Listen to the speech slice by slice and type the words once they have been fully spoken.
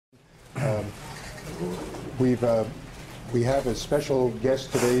We have a special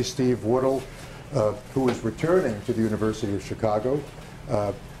guest today, Steve Woodle, who is returning to the University of Chicago,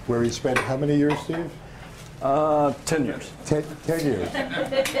 where he spent how many years, Steve? 10 years. 10 years.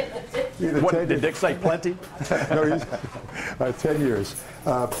 What, did Dick say plenty? No, he's 10 years.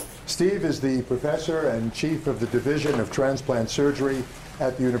 Steve is the professor and chief of the Division of Transplant Surgery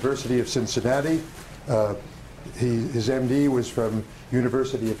at the University of Cincinnati. His MD was from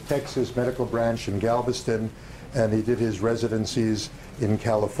University of Texas Medical Branch in Galveston, and he did his residencies in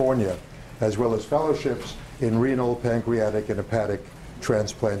California, as well as fellowships in renal, pancreatic, and hepatic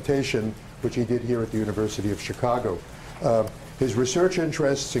transplantation, which he did here at the University of Chicago. His research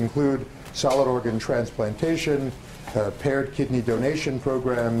interests include solid organ transplantation, paired kidney donation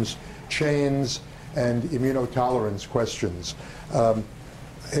programs, chains, and immunotolerance questions.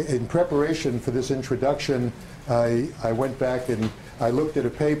 In preparation for this introduction, I went back and I looked at a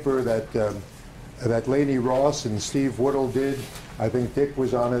paper that that Lainey Ross and Steve Woodle did. I think Dick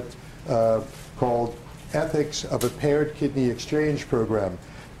was on it, called Ethics of a Paired Kidney Exchange Program.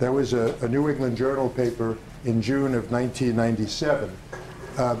 That was a New England Journal paper in June of 1997.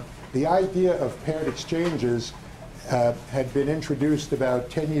 The idea of paired exchanges had been introduced about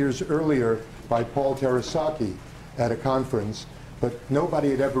 10 years earlier by Paul Terasaki at a conference, but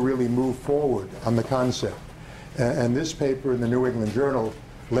nobody had ever really moved forward on the concept. And this paper in the New England Journal,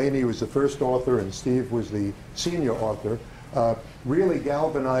 Lainey was the first author and Steve was the senior author, really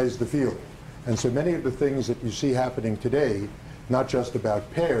galvanized the field. And so many of the things that you see happening today, not just about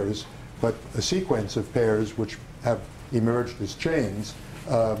pairs, but a sequence of pairs which have emerged as chains,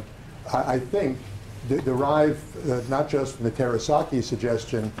 I think derive not just from the Terasaki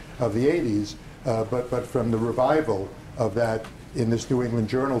suggestion of the 80s, but from the revival of that in this New England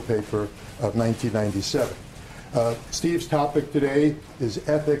Journal paper of 1997. Steve's topic today is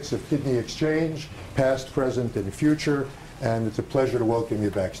ethics of kidney exchange, past, present, and future, and it's a pleasure to welcome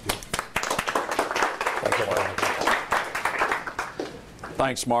you back, Steve.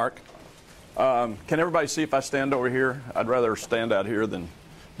 Thanks, Mark. Can everybody see if I stand over here? I'd rather stand out here than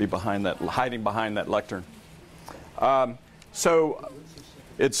be behind that, hiding behind that lectern. So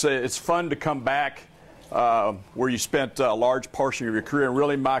it's fun to come back where you spent a large portion of your career. And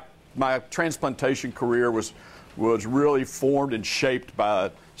really, my transplantation career was really formed and shaped by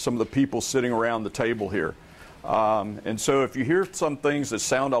some of the people sitting around the table here. And so if you hear some things that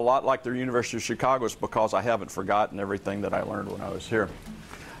sound a lot like the University of Chicago, it's because I haven't forgotten everything that I learned when I was here.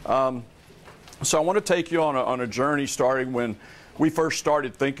 So I want to take you on a journey starting when we first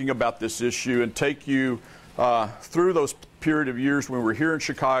started thinking about this issue and take you through those period of years when we were here in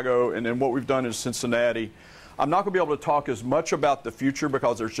Chicago and then what we've done in Cincinnati. I'm not going to be able to talk as much about the future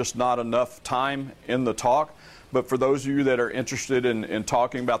because there's just not enough time in the talk. But for those of you that are interested in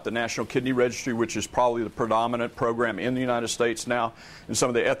talking about the National Kidney Registry, which is probably the predominant program in the United States now, and some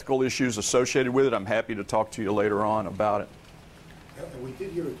of the ethical issues associated with it, I'm happy to talk to you later on about it. We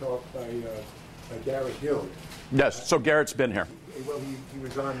did hear a talk by Garrett Hill. Yes, so Garrett's been here. Well, he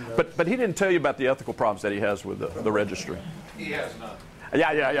was on... But he didn't tell you about the ethical problems that he has with the registry. He has not.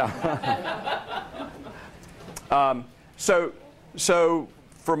 Yeah. So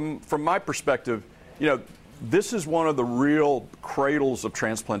from my perspective, you know, this is one of the real cradles of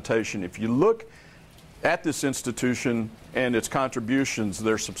transplantation. If you look at this institution and its contributions,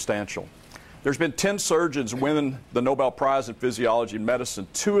 they're substantial. There's been 10 surgeons winning the Nobel Prize in Physiology and Medicine.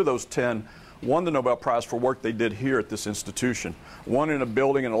 2 of those 10 won the Nobel Prize for work they did here at this institution. One in a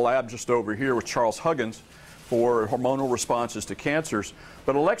building in a lab just over here with Charles Huggins for hormonal responses to cancers.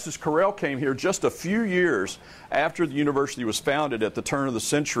 But Alexis Carrel came here just a few years after the university was founded at the turn of the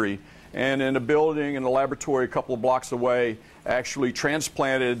century, and in a building in a laboratory a couple of blocks away actually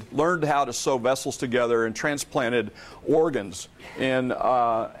learned how to sew vessels together and transplanted organs in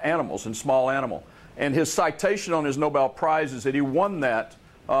animals, in small animal. And his citation on his Nobel Prize is that he won that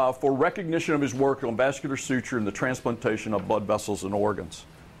for recognition of his work on vascular suture and the transplantation of blood vessels and organs.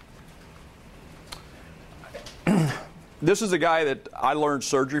 This is a guy that I learned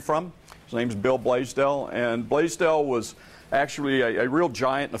surgery from. His name's Bill Blaisdell, and Blaisdell was actually a real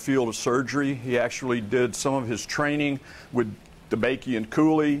giant in the field of surgery. He actually did some of his training with DeBakey and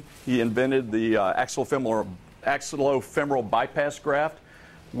Cooley. He invented the axillofemoral bypass graft,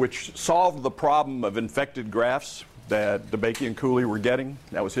 which solved the problem of infected grafts that DeBakey and Cooley were getting.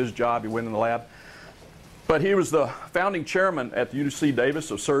 That was his job. He went in the lab. But he was the founding chairman at the UC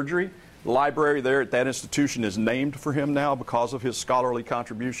Davis of surgery. The library there at that institution is named for him now because of his scholarly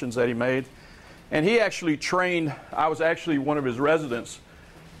contributions that he made. And he actually trained, I was actually one of his residents,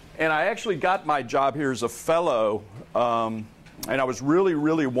 and I actually got my job here as a fellow And I was really,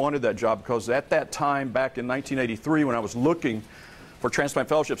 really wanted that job because at that time, back in 1983, when I was looking for transplant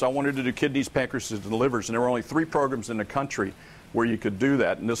fellowships, I wanted to do kidneys, pancreases, and livers, and there were only 3 programs in the country where you could do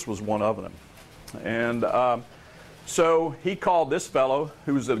that, and this was one of them. And so he called this fellow,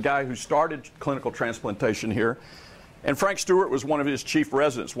 who was the guy who started clinical transplantation here, and Frank Stewart was one of his chief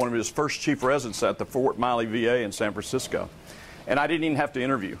residents, one of his first chief residents at the Fort Miley VA in San Francisco. And I didn't even have to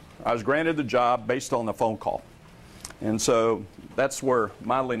interview. I was granted the job based on the phone call. And so that's where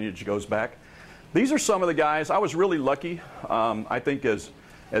my lineage goes back. These are some of the guys. I was really lucky, I think as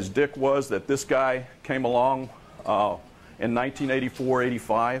Dick was, that this guy came along in 1984,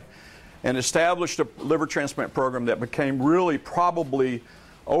 85, and established a liver transplant program that became really probably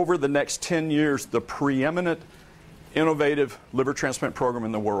over the next 10 years the preeminent innovative liver transplant program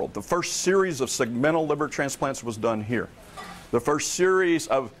in the world. The first series of segmental liver transplants was done here. The first series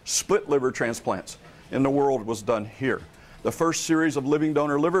of split liver transplants in the world was done here. The first series of living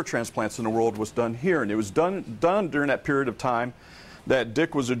donor liver transplants in the world was done here. And it was done during that period of time that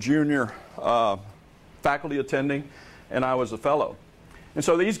Dick was a junior faculty attending and I was a fellow. And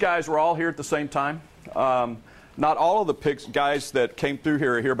so these guys were all here at the same time. Not all of the guys that came through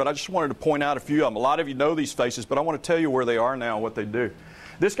here are here, but I just wanted to point out a few of them. A lot of you know these faces, but I want to tell you where they are now, what they do.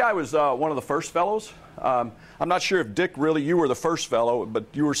 This guy was one of the first fellows. I'm not sure if Dick, really, you were the first fellow, but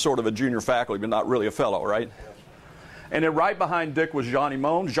you were sort of a junior faculty, but not really a fellow, right? And then right behind Dick was Johnny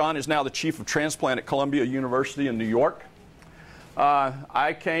Moan. John is now the chief of transplant at Columbia University in New York.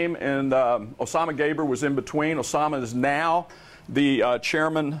 I came, and Osama Gaber was in between. Osama is now the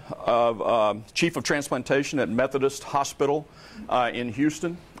chairman of chief of transplantation at Methodist Hospital in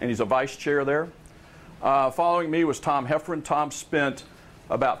Houston, and he's a vice chair there. Following me was Tom Heffron. Tom spent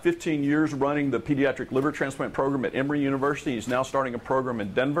about 15 years running the pediatric liver transplant program at Emory University. He's now starting a program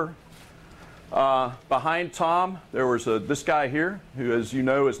in Denver. Behind Tom, there was this guy here, who, as you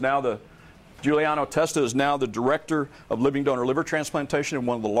know, is now Giuliano Testa is now the director of living donor liver transplantation in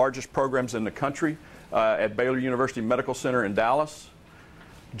one of the largest programs in the country at Baylor University Medical Center in Dallas.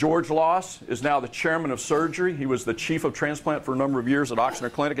 George Loss is now the chairman of surgery. He was the chief of transplant for a number of years at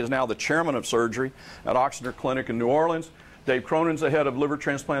Oxner Clinic, is now the chairman of surgery at Oxner Clinic in New Orleans. Dave Cronin's the head of liver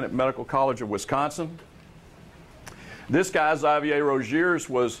transplant at Medical College of Wisconsin. This guy, Xavier Rogiers,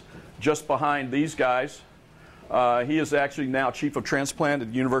 was just behind these guys. He is actually now chief of transplant at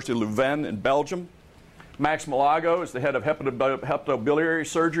the University of Louvain in Belgium. Max Malago is the head of hepatobiliary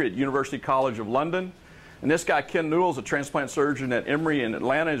surgery at University College of London. And this guy, Ken Newell, is a transplant surgeon at Emory in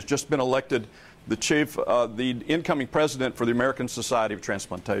Atlanta, has just been elected the incoming president for the American Society of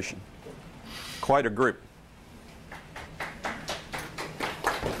Transplantation. Quite a group.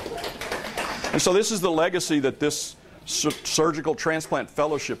 And so this is the legacy that this surgical transplant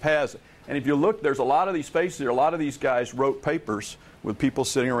fellowship has. And if you look, there's a lot of these faces here. A lot of these guys wrote papers with people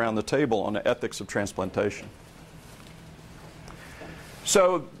sitting around the table on the ethics of transplantation.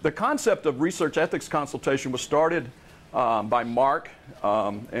 So the concept of research ethics consultation was started by Mark,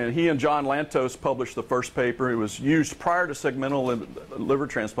 and he and John Lantos published the first paper. It was used prior to segmental liver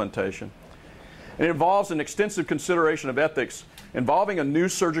transplantation. And it involves an extensive consideration of ethics involving a new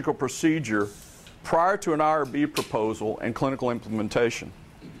surgical procedure prior to an IRB proposal and clinical implementation.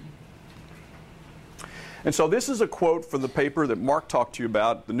 And so this is a quote from the paper that Mark talked to you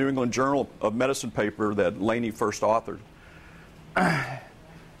about, the New England Journal of Medicine paper that Laney first authored. And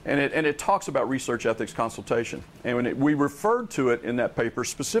it talks about research ethics consultation. And we referred to it in that paper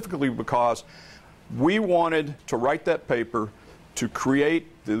specifically because we wanted to write that paper to create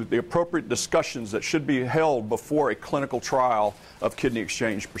the appropriate discussions that should be held before a clinical trial of kidney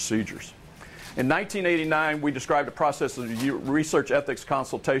exchange procedures. In 1989, we described a process of research ethics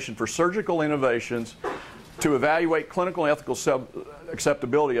consultation for surgical innovations to evaluate clinical and ethical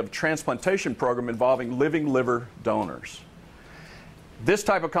acceptability of a transplantation program involving living liver donors. This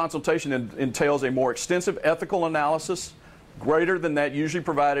type of consultation entails a more extensive ethical analysis, greater than that usually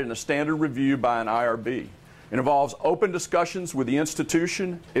provided in a standard review by an IRB. It involves open discussions with the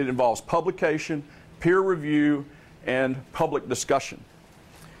institution. It involves publication, peer review, and public discussion.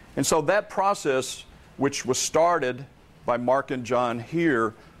 And so that process, which was started by Mark and John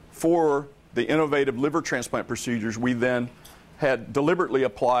here for the innovative liver transplant procedures, we then had deliberately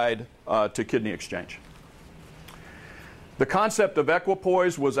applied to kidney exchange. The concept of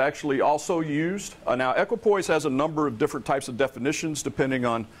equipoise was actually also used. Now, equipoise has a number of different types of definitions depending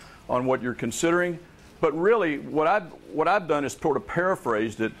on what you're considering. But really, what I've done is sort of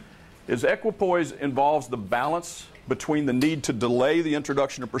paraphrased it, is equipoise involves the balance between the need to delay the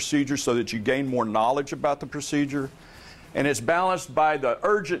introduction of procedures so that you gain more knowledge about the procedure, and it's balanced by the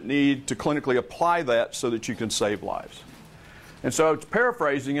urgent need to clinically apply that so that you can save lives. And so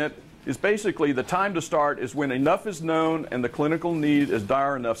paraphrasing it is basically the time to start is when enough is known and the clinical need is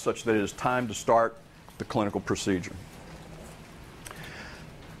dire enough such that it is time to start the clinical procedure.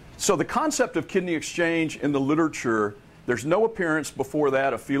 So the concept of kidney exchange in the literature, there's no appearance before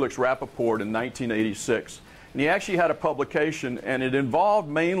that of Felix Rappaport in 1986. And he actually had a publication, and it involved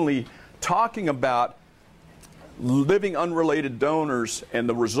mainly talking about living unrelated donors, and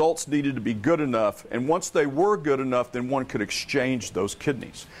the results needed to be good enough. And once they were good enough, then one could exchange those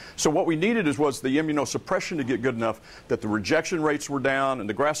kidneys. So what we needed was the immunosuppression to get good enough that the rejection rates were down and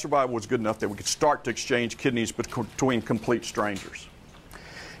the graft survival was good enough that we could start to exchange kidneys between complete strangers.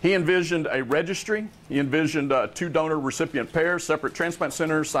 He envisioned a registry. He envisioned 2 donor-recipient pairs, separate transplant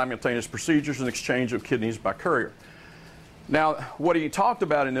centers, simultaneous procedures, and exchange of kidneys by courier. Now, what he talked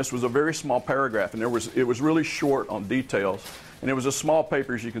about in this was a very small paragraph, and it was really short on details. And it was a small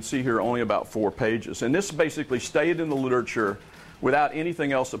paper, as you can see here, only about 4 pages. And this basically stayed in the literature without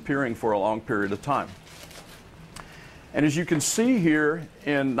anything else appearing for a long period of time. And as you can see here,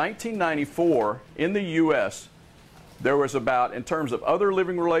 in 1994, in the U.S., there was about, in terms of other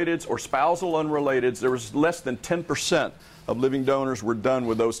living relateds or spousal unrelateds, there was less than 10% of living donors were done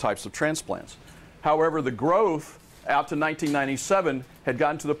with those types of transplants. However, the growth out to 1997 had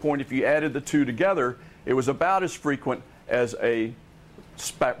gotten to the point, if you added the 2 together, it was about as frequent as a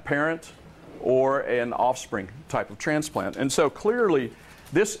parent or an offspring type of transplant. And so clearly,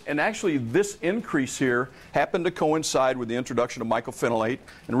 this increase here happened to coincide with the introduction of mycophenolate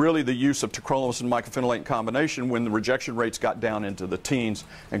and really the use of tacrolimus and mycophenolate in combination when the rejection rates got down into the teens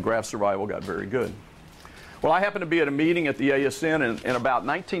and graft survival got very good. Well, I happened to be at a meeting at the ASN in about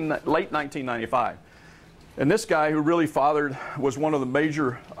late 1995. And this guy who really was one of the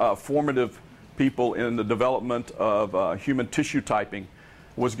major formative people in the development of human tissue typing,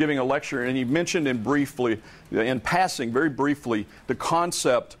 was giving a lecture, and he mentioned in passing, very briefly, the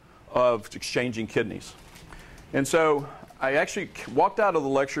concept of exchanging kidneys. And so I actually walked out of the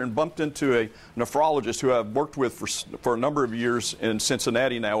lecture and bumped into a nephrologist who I've worked with for a number of years in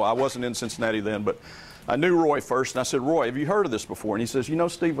Cincinnati now. I wasn't in Cincinnati then, but I knew Roy first, and I said, "Roy, have you heard of this before?" And he says, "You know,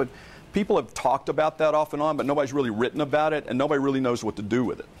 Steve, but people have talked about that off and on, but nobody's really written about it, and nobody really knows what to do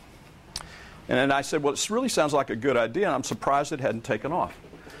with it." And I said, "Well, it really sounds like a good idea, and I'm surprised it hadn't taken off."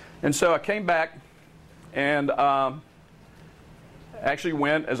 And so I came back and actually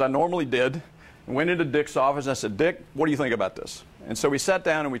went, as I normally did, and went into Dick's office, and I said, "Dick, what do you think about this?" And so we sat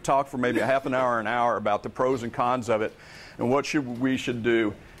down and we talked for maybe a half an hour about the pros and cons of it and what we should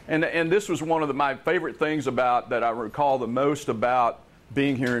do. And this was one of my favorite things that I recall the most about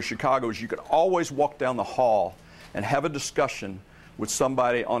being here in Chicago is you could always walk down the hall and have a discussion with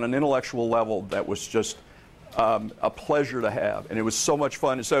somebody on an intellectual level that was just a pleasure to have, and it was so much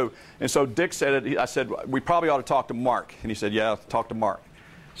fun. And so Dick said it. I said, "We probably ought to talk to Mark," and he said, "Yeah, talk to Mark."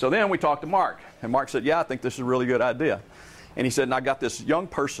 So then we talked to Mark, and Mark said, "Yeah, I think this is a really good idea." And he said, "And I got this young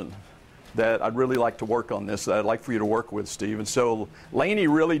person that I'd really like to work on this, that I'd like for you to work with, Steve." And so Lainey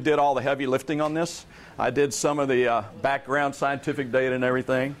really did all the heavy lifting on this. I did some of the background scientific data and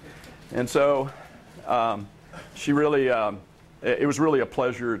everything. And so she really, it was really a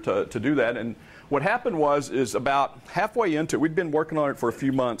pleasure to do that. And what happened is about halfway into it, we'd been working on it for a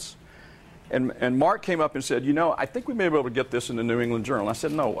few months, and Mark came up and said, "You know, I think we may be able to get this in the New England Journal." I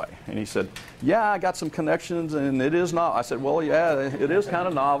said, "No way." And he said, "Yeah, I got some connections, and it is not." I said, "Well, yeah, it is kind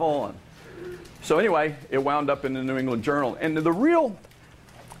of novel." And so anyway, it wound up in the New England Journal. And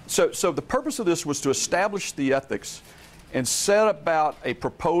so the purpose of this was to establish the ethics and set about a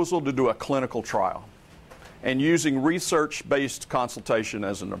proposal to do a clinical trial and using research-based consultation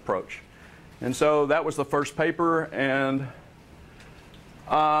as an approach. And so that was the first paper, and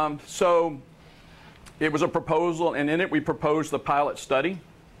so it was a proposal, and in it we proposed the pilot study.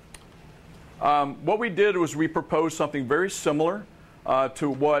 What we did was we proposed something very similar to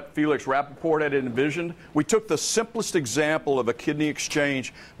what Felix Rappaport had envisioned. We took the simplest example of a kidney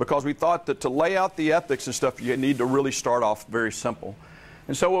exchange because we thought that to lay out the ethics and stuff, you need to really start off very simple.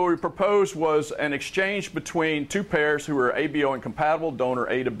 And so what we proposed was an exchange between 2 pairs who were ABO incompatible, donor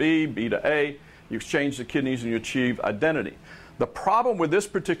A to B, B to A. You exchange the kidneys and you achieve identity. The problem with this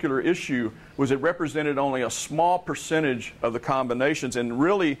particular issue was it represented only a small percentage of the combinations, and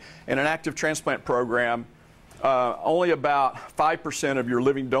really in an active transplant program, only about 5% of your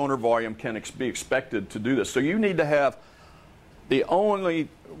living donor volume can be expected to do this. So you need to have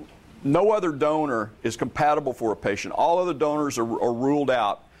no other donor is compatible for a patient. All other donors are ruled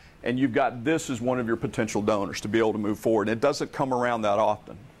out, and you've got this as one of your potential donors to be able to move forward. And it doesn't come around that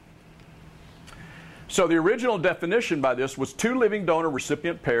often. So the original definition by this was 2 living donor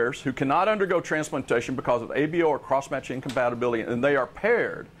recipient pairs who cannot undergo transplantation because of ABO or cross-matching incompatibility, and they are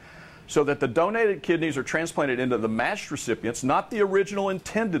paired so that the donated kidneys are transplanted into the matched recipients, not the original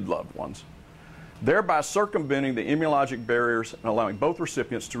intended loved ones, thereby circumventing the immunologic barriers and allowing both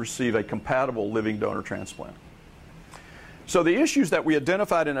recipients to receive a compatible living donor transplant. So the issues that we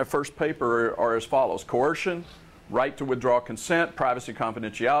identified in our first paper are as follows: coercion, right to withdraw consent, privacy,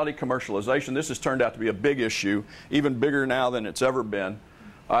 confidentiality, commercialization. This has turned out to be a big issue, even bigger now than it's ever been.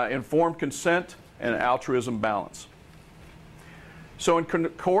 Informed consent and altruism balance. So in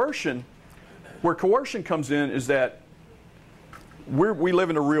coercion, where coercion comes in is that we live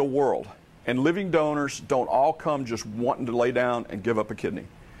in a real world, and living donors don't all come just wanting to lay down and give up a kidney.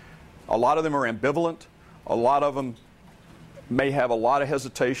 A lot of them are ambivalent. A lot of them may have a lot of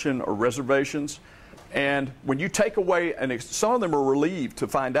hesitation or reservations. And when you take away, and some of them are relieved to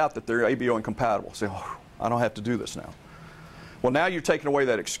find out that they're ABO incompatible. Say, oh, I don't have to do this now. Well, now you're taking away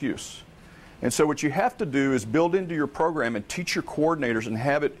that excuse. And so what you have to do is build into your program and teach your coordinators and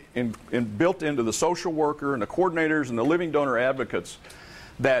have it built into the social worker and the coordinators and the living donor advocates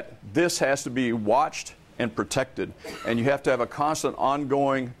that this has to be watched and protected. And you have to have a constant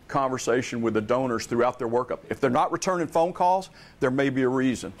ongoing conversation with the donors throughout their workup. If they're not returning phone calls, there may be a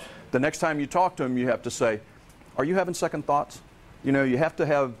reason. The next time you talk to them, you have to say, are you having second thoughts? You know, you have to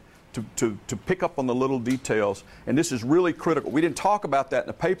have to pick up on the little details, and this is really critical. We didn't talk about that in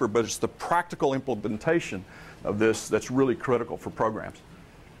the paper, but it's the practical implementation of this that's really critical for programs.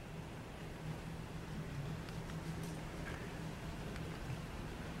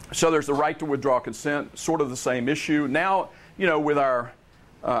 So there's the right to withdraw consent, sort of the same issue. Now, you know, with our,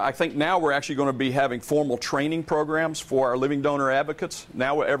 I think now we're actually going to be having formal training programs for our living donor advocates.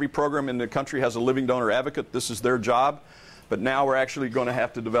 Now every program in the country has a living donor advocate. This is their job. But now we're actually going to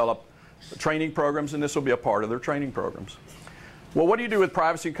have to develop training programs, and this will be a part of their training programs. Well, what do you do with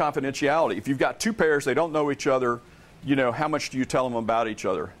privacy and confidentiality? If you've got 2 pairs, they don't know each other, you know, how much do you tell them about each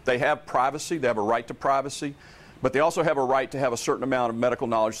other? They have privacy, they have a right to privacy, but they also have a right to have a certain amount of medical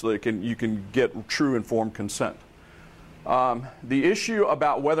knowledge so that you can get true informed consent. The issue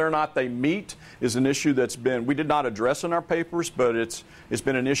about whether or not they meet is an issue that's been, we did not address in our papers, but it's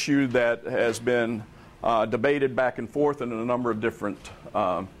been an issue that has been debated back and forth, and a number of different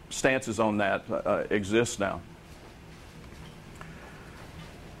stances on that exist now.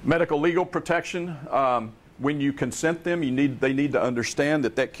 Medical legal protection. When you consent them, they need to understand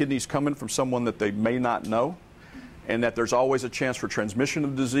that that kidney is coming from someone that they may not know, and that there's always a chance for transmission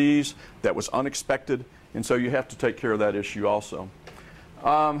of disease that was unexpected, and so you have to take care of that issue also.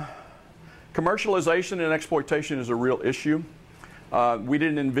 Commercialization and exploitation is a real issue. We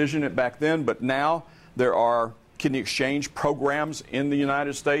didn't envision it back then, but now there are kidney exchange programs in the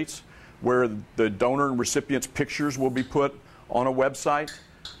United States where the donor and recipient's pictures will be put on a website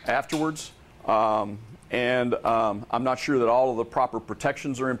afterwards. I'm not sure that all of the proper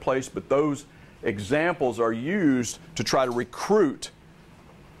protections are in place, but those examples are used to try to recruit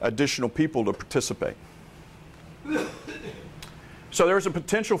additional people to participate. So there's a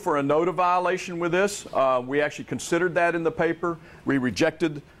potential for a NOTA violation with this. We actually considered that in the paper. We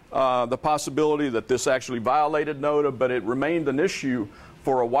rejected the possibility that this actually violated NOTA, but it remained an issue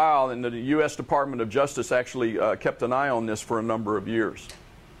for a while, and the U.S. Department of Justice actually kept an eye on this for a number of years.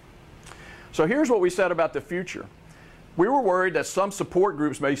 So here's what we said about the future. We were worried that some support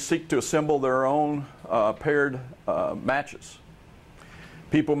groups may seek to assemble their own paired matches.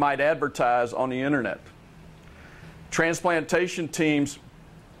 People might advertise on the internet. Transplantation teams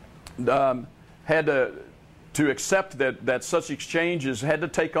had to accept that such exchanges had to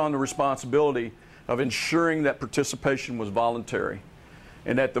take on the responsibility of ensuring that participation was voluntary,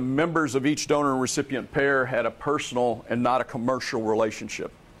 and that the members of each donor and recipient pair had a personal and not a commercial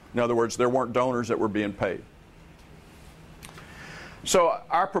relationship. In other words, there weren't donors that were being paid. So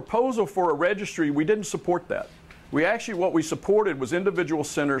our proposal for a registry, we didn't support that. What we supported was individual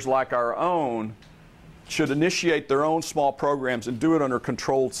centers like our own should initiate their own small programs and do it under a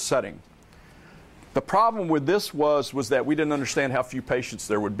controlled setting. The problem with this was that we didn't understand how few patients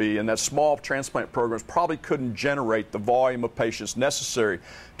there would be, and that small transplant programs probably couldn't generate the volume of patients necessary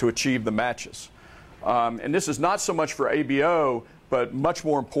to achieve the matches. And this is not so much for ABO, but much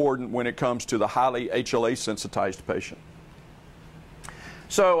more important when it comes to the highly HLA sensitized patient.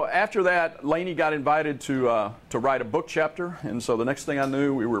 So after that, Laney got invited to write a book chapter, and so the next thing I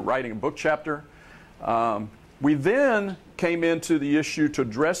knew, we were writing a book chapter. We then came into the issue to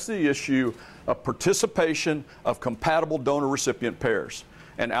address the issue of participation of compatible donor-recipient pairs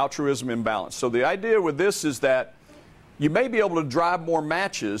and altruism imbalance. So the idea with this is that you may be able to drive more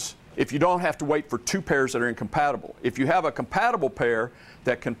matches if you don't have to wait for 2 pairs that are incompatible. If you have a compatible pair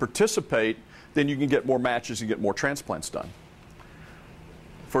that can participate, then you can get more matches and get more transplants done.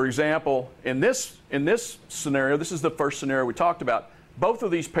 For example, in this scenario, this is the first scenario we talked about, both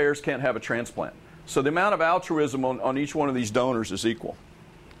of these pairs can't have a transplant. So the amount of altruism on each one of these donors is equal.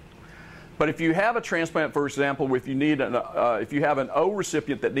 But if you have a transplant, for example, if you have an O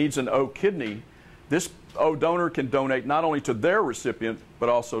recipient that needs an O kidney, this O donor can donate not only to their recipient, but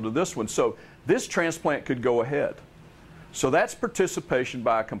also to this one. So this transplant could go ahead. So that's participation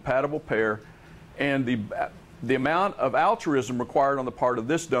by a compatible pair, and the amount of altruism required on the part of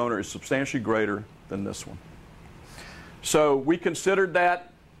this donor is substantially greater than this one. So we considered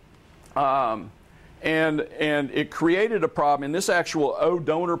that, and it created a problem, and this actual O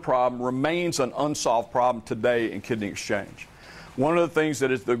donor problem remains an unsolved problem today in kidney exchange. One of the things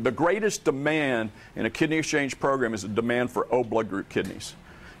that is the greatest demand in a kidney exchange program is a demand for O blood group kidneys.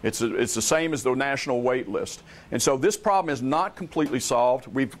 It's the same as the national wait list. And so this problem is not completely solved.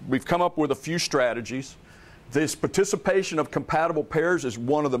 We've come up with a few strategies. This participation of compatible pairs is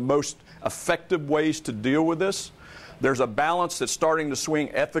one of the most effective ways to deal with this. There's a balance that's starting to swing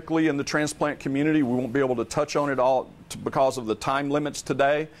ethically in the transplant community. We won't be able to touch on it all because of the time limits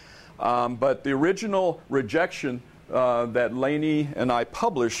today. But the original rejection that Laney and I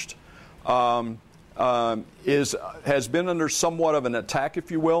published has been under somewhat of an attack,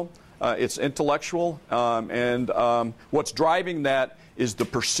 if you will. It's intellectual, and what's driving that is the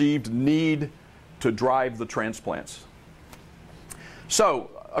perceived need to drive the transplants. So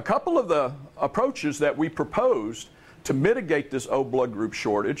a couple of the approaches that we proposed to mitigate this O blood group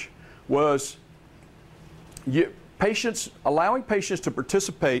shortage was allowing patients to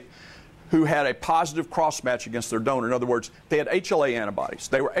participate who had a positive cross-match against their donor. In other words, they had HLA antibodies.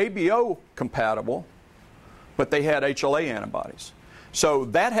 They were ABO compatible, but they had HLA antibodies. So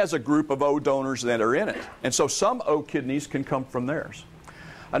that has a group of O donors that are in it. And so some O kidneys can come from theirs.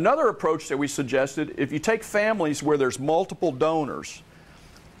 Another approach that we suggested, if you take families where there's multiple donors,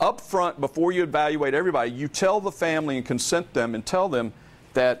 up front, before you evaluate everybody, you tell the family and consent them and tell them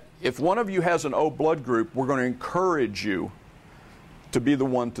that if one of you has an O blood group, we're going to encourage you to be the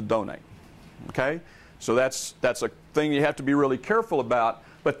one to donate. Okay? So that's a thing you have to be really careful about.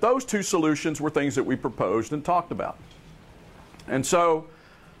 But those two solutions were things that we proposed and talked about. And so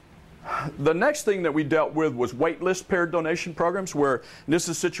the next thing that we dealt with was wait list paired donation programs, where this is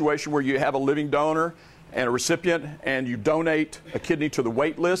a situation where you have a living donor and a recipient, and you donate a kidney to the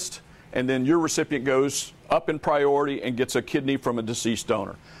wait list, and then your recipient goes up in priority and gets a kidney from a deceased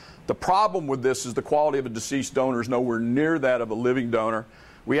donor. The problem with this is the quality of a deceased donor is nowhere near that of a living donor.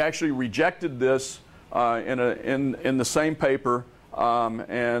 We actually rejected this in the same paper,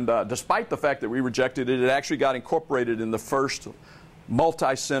 and despite the fact that we rejected it, it actually got incorporated in the first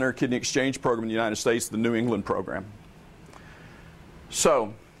multi-center kidney exchange program in the United States, the New England program.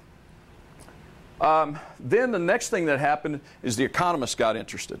 So then the next thing that happened is the economists got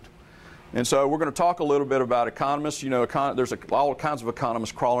interested. And so we're going to talk a little bit about economists. You know, there's all kinds of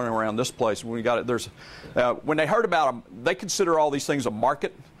economists crawling around this place. When we got it, when they heard about them, they consider all these things a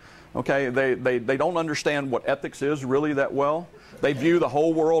market. Okay, they don't understand what ethics is really that well. They view the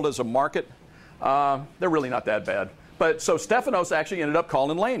whole world as a market. They're really not that bad. But so Stefanos actually ended up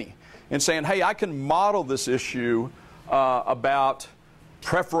calling Laney and saying, hey, I can model this issue about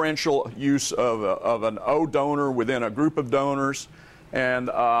preferential use of an O donor within a group of donors. And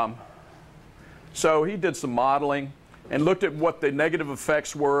so he did some modeling and looked at what the negative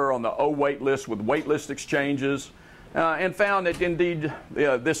effects were on the O wait list with wait list exchanges, and found that indeed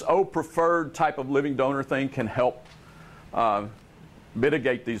this O preferred type of living donor thing can help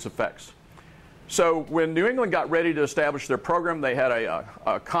mitigate these effects. So when New England got ready to establish their program, they had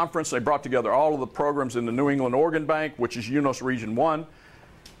a conference. They brought together all of the programs in the New England Organ Bank, which is UNOS Region 1,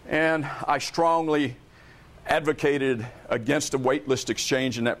 and I strongly advocated against a wait list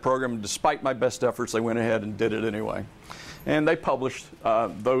exchange in that program. Despite my best efforts, they went ahead and did it anyway. And they published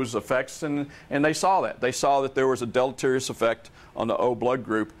those effects, and they saw that. They saw that there was a deleterious effect on the O blood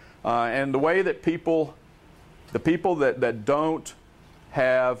group. And the way that the people that don't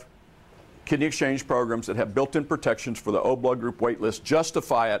have kidney exchange programs that have built-in protections for the O blood group wait list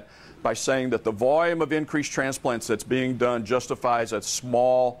justify it by saying that the volume of increased transplants that's being done justifies a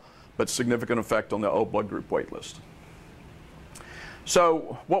small but significant effect on the O blood group wait list.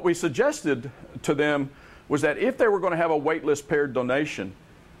 So what we suggested to them was that if they were going to have a wait list paired donation,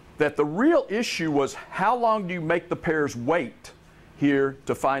 that the real issue was how long do you make the pairs wait here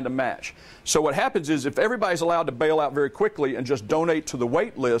to find a match. So what happens is if everybody's allowed to bail out very quickly and just donate to the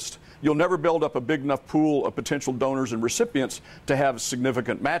wait list, you'll never build up a big enough pool of potential donors and recipients to have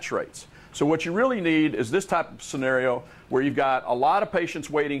significant match rates. So what you really need is this type of scenario where you've got a lot of patients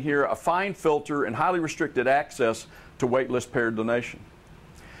waiting here, a fine filter, and highly restricted access to wait list paired donation.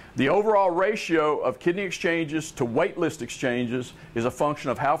 The overall ratio of kidney exchanges to wait list exchanges is a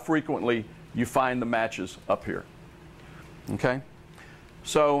function of how frequently you find the matches up here. Okay?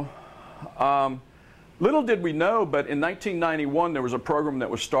 So, little did we know, but in 1991 there was a program that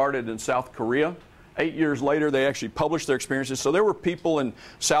was started in South Korea. 8 years later, they actually published their experiences. So there were people in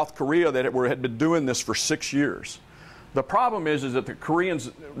South Korea that had been doing this for 6 years. The problem is that the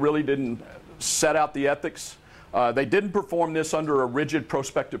Koreans really didn't set out the ethics. They didn't perform this under a rigid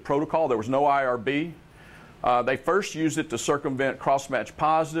prospective protocol. There was no IRB. They first used it to circumvent cross-match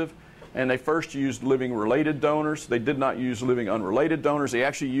positive, and they first used living related donors. They did not use living unrelated donors. They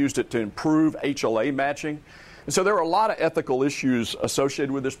actually used it to improve HLA matching. And so there were a lot of ethical issues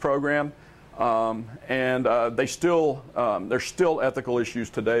associated with this program, there's still ethical issues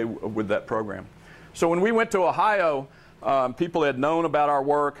today with that program. So when we went to Ohio, people had known about our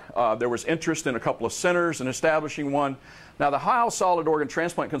work. There was interest in a couple of centers and establishing one. Now, the Ohio Solid Organ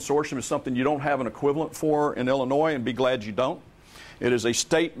Transplant Consortium is something you don't have an equivalent for in Illinois, and be glad you don't. It is a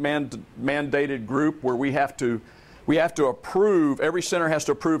state mandated group where we have to approve, every center has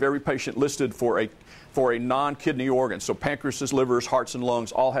to approve every patient listed for a non-kidney organ. So pancreases, livers, hearts, and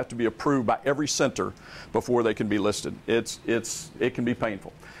lungs all have to be approved by every center before they can be listed. It can be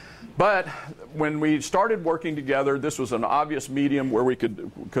painful. But when we started working together, this was an obvious medium where we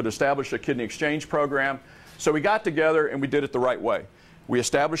could establish a kidney exchange program. So we got together and we did it the right way. We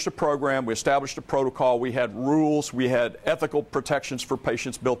established a program, we established a protocol, we had rules, we had ethical protections for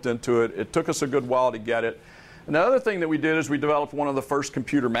patients built into it. It took us a good while to get it. And the other thing that we did is we developed one of the first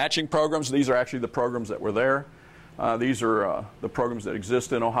computer matching programs. These are actually the programs that were there. These are the programs that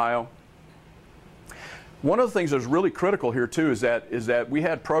exist in Ohio. One of the things that's really critical here too is that we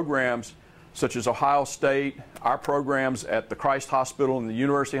had programs such as Ohio State, our programs at the Christ Hospital and the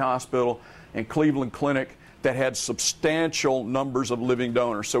University Hospital and Cleveland Clinic that had substantial numbers of living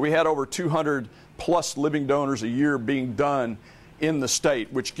donors. So we had over 200 plus living donors a year being done in the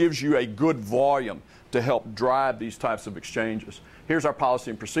state, which gives you a good volume to help drive these types of exchanges. Here's our policy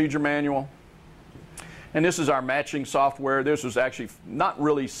and procedure manual. And this is our matching software. This was actually not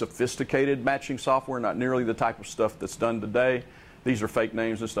really sophisticated matching software, not nearly the type of stuff that's done today. These are fake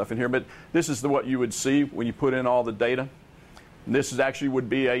names and stuff in here, but this is what you would see when you put in all the data. And this is actually would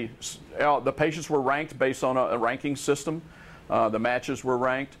be the patients were ranked based on a ranking system. The matches were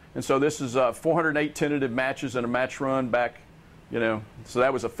ranked. And so this is 408 tentative matches in a match run back, so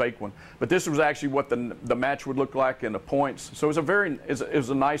that was a fake one. But this was actually what the match would look like and the points. So it was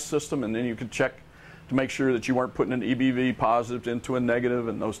a nice system, and then you could check to make sure that you weren't putting an EBV positive into a negative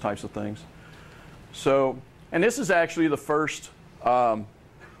and those types of things. So, and this is actually the first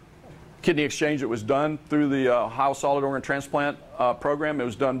kidney exchange that was done through the Ohio Solid Organ Transplant program. It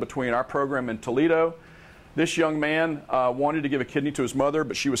was done between our program and Toledo. This young man wanted to give a kidney to his mother,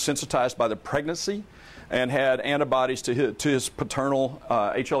 but she was sensitized by the pregnancy and had antibodies to his paternal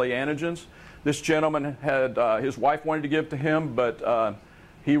HLA antigens. This gentleman had, his wife wanted to give to him, but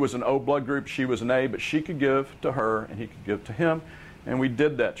he was an O blood group, she was an A, but she could give to her and he could give to him, and we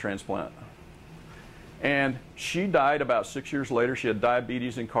did that transplant. And she died about 6 years later. She had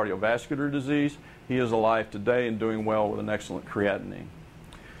diabetes and cardiovascular disease. He is alive today and doing well with an excellent creatinine.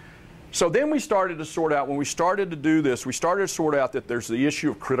 So then we started to sort out, when we started to do this, we started to sort out that there's the issue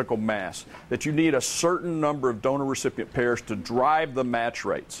of critical mass, that you need a certain number of donor-recipient pairs to drive the match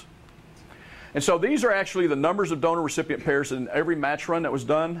rates. And so these are actually the numbers of donor-recipient pairs in every match run that was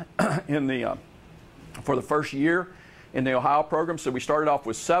done for the first year in the Ohio program. So we started off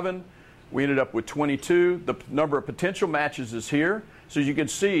with 7. We ended up with 22. The number of potential matches is here. So as you can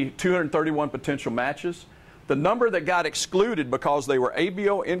see, 231 potential matches. The number that got excluded because they were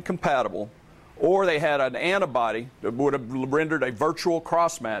ABO incompatible or they had an antibody that would have rendered a virtual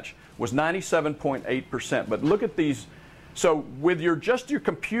cross-match was 97.8%. But look at these. So with just your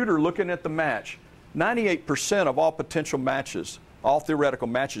computer looking at the match, 98% of all potential matches, all theoretical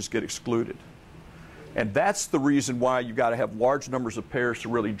matches, get excluded. And that's the reason why you've got to have large numbers of pairs to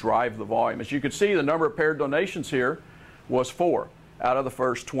really drive the volume. As you can see, the number of paired donations here was 4 out of the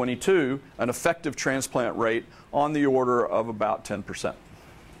first 22, an effective transplant rate on the order of about 10%.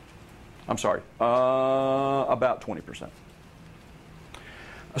 I'm sorry, about 20%.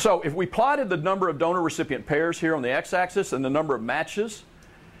 So if we plotted the number of donor-recipient pairs here on the x-axis and the number of matches,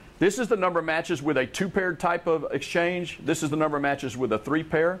 This is the number of matches with a 2-pair type of exchange. This is the number of matches with a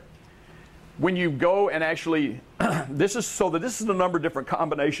 3-pair. When you go and actually, this is the number of different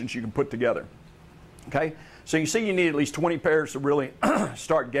combinations you can put together. Okay? So you see you need at least 20 pairs to really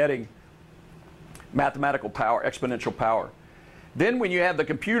start getting mathematical power, exponential power. Then when you have the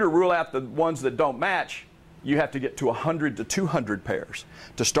computer rule out the ones that don't match, you have to get to 100 to 200 pairs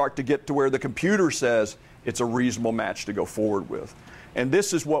to start to get to where the computer says it's a reasonable match to go forward with. And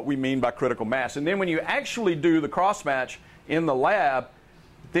this is what we mean by critical mass. And then when you actually do the cross match in the lab,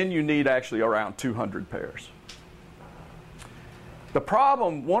 then you need actually around 200 pairs. The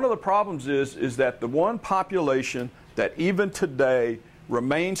problem, one of the problems is that the one population that even today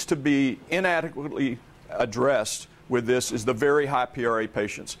remains to be inadequately addressed with this is the very high PRA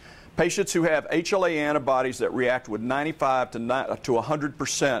patients. Patients who have HLA antibodies that react with 95 to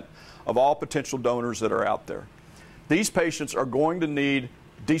 100% of all potential donors that are out there. These patients are going to need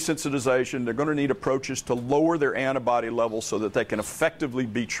desensitization. They're going to need approaches to lower their antibody levels so that they can effectively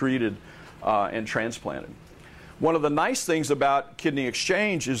be treated and transplanted. One of the nice things about kidney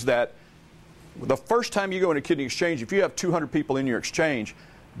exchange is that the first time you go into kidney exchange, if you have 200 people in your exchange,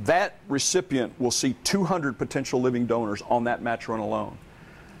 that recipient will see 200 potential living donors on that match run alone.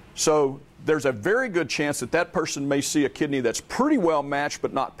 So there's a very good chance that that person may see a kidney that's pretty well matched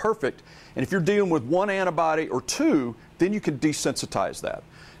but not perfect. And if you're dealing with one antibody or two, then you can desensitize that.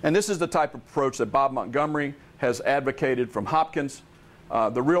 And this is the type of approach that Bob Montgomery has advocated from Hopkins.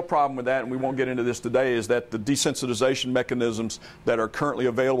 The real problem with that, and we won't get into this today, is that the desensitization mechanisms that are currently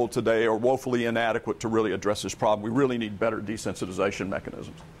available today are woefully inadequate to really address this problem. We really need better desensitization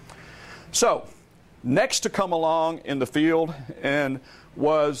mechanisms. So, next to come along in the field and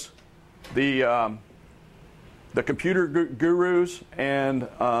was the computer gurus and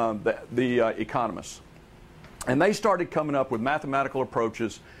the economists. And they started coming up with mathematical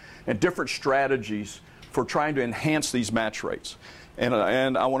approaches and different strategies for trying to enhance these match rates. And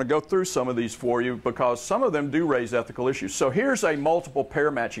I want to go through some of these for you because some of them do raise ethical issues. So here's a multiple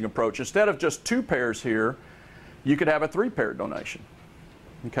pair matching approach. Instead of just 2 pairs here, you could have a 3-pair donation.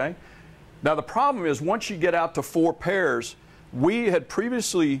 Okay? Now the problem is once you get out to 4 pairs, we had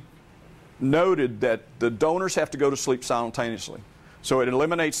previously noted that the donors have to go to sleep simultaneously. So it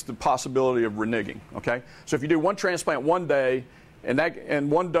eliminates the possibility of reneging. Okay? So if you do one transplant one day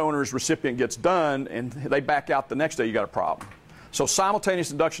and one donor's recipient gets done and they back out the next day, you got a problem. So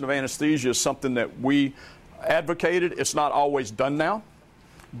simultaneous induction of anesthesia is something that we advocated. It's not always done now,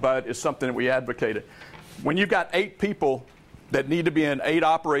 but it's something that we advocated. When you've got 8 people that need to be in 8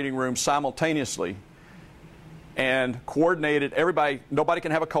 operating rooms simultaneously and coordinated, nobody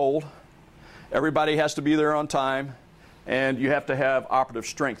can have a cold, everybody has to be there on time, and you have to have operative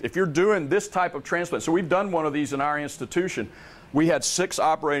strength. If you're doing this type of transplant, so we've done one of these in our institution, we had 6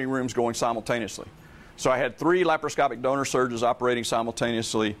 operating rooms going simultaneously. So I had 3 laparoscopic donor surgeons operating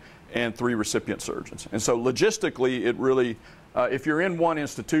simultaneously and 3 recipient surgeons. And so logistically, it really, if you're in one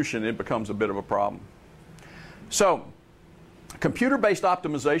institution, it becomes a bit of a problem. So computer-based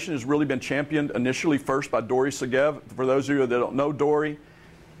optimization has really been championed initially first by Dori Segev. For those of you that don't know Dori,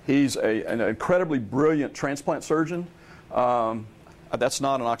 he's an incredibly brilliant transplant surgeon. That's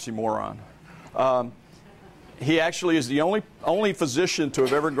not an oxymoron. He actually is the only physician to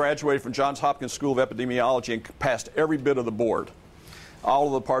have ever graduated from Johns Hopkins School of Epidemiology and passed every bit of the board, all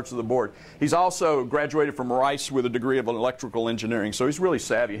of the parts of the board. He's also graduated from Rice with a degree of electrical engineering, so he's really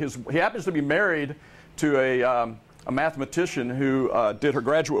savvy. He happens to be married to a mathematician who did her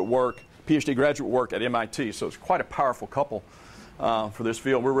graduate work, PhD graduate work at MIT, so it's quite a powerful couple for this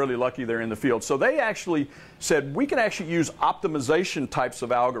field. We're really lucky they're in the field. So they actually said we can actually use optimization types of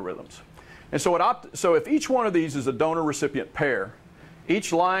algorithms. And so if each one of these is a donor-recipient pair,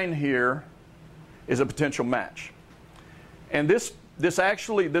 each line here is a potential match. And this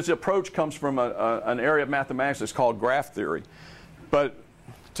approach comes from an area of mathematics that's called graph theory. But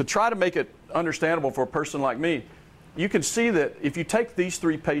to try to make it understandable for a person like me, you can see that if you take these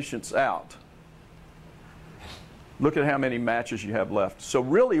 3 patients out, look at how many matches you have left. So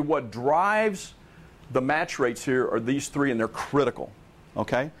really what drives the match rates here are these 3, and they're critical.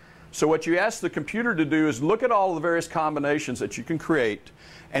 Okay? So what you ask the computer to do is look at all the various combinations that you can create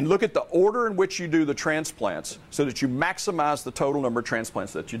and look at the order in which you do the transplants so that you maximize the total number of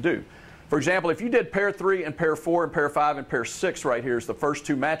transplants that you do. For example, if you did pair 3 and pair 4 and pair 5 and pair 6 right here is the first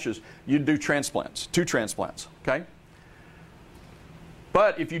 2 matches, you'd do transplants, 2 transplants, okay?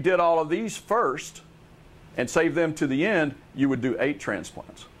 But if you did all of these first and save them to the end, you would do 8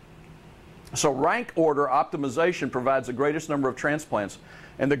 transplants. So rank order optimization provides the greatest number of transplants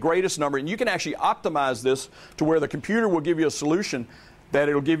and the greatest number, and you can actually optimize this to where the computer will give you a solution that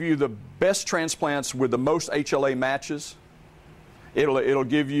it'll give you the best transplants with the most HLA matches. It'll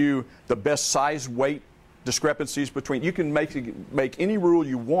give you the best size weight discrepancies between. You can make any rule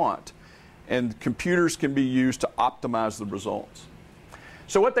you want, and computers can be used to optimize the results.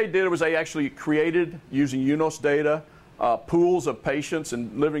 So what they did was they actually created, using UNOS data, pools of patients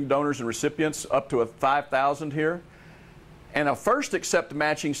and living donors and recipients up to 5,000 here. And a first accept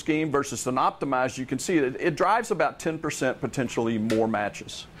matching scheme versus an optimized, you can see that it drives about 10% potentially more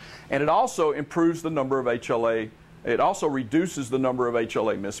matches. And it also improves the number of HLA, it also reduces the number of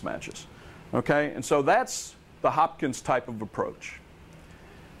HLA mismatches. Okay, and so that's the Hopkins type of approach.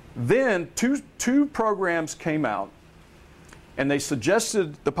 Then two programs came out, and they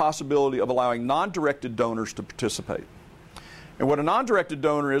suggested the possibility of allowing non-directed donors to participate. And what a non-directed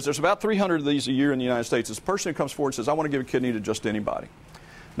donor is, there's about 300 of these a year in the United States. It's a person who comes forward and says, I want to give a kidney to just anybody.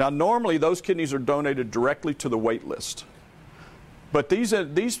 Now, normally, those kidneys are donated directly to the wait list. But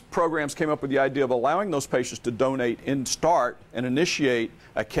these programs came up with the idea of allowing those patients to donate and start and initiate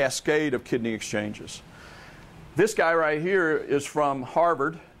a cascade of kidney exchanges. This guy right here is from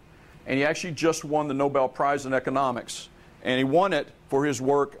Harvard, and he actually just won the Nobel Prize in Economics. And he won it for his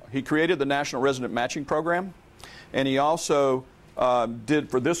work. He created the National Resident Matching Program, and he also did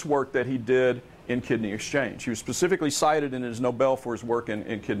for this work that he did in kidney exchange. He was specifically cited in his Nobel for his work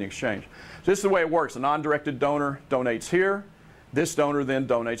in kidney exchange. So this is the way it works. A non-directed donor donates here. This donor then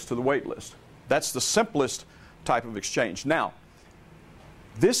donates to the wait list. That's the simplest type of exchange. Now,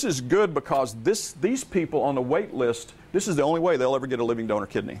 this is good because these people on the wait list, this is the only way they'll ever get a living donor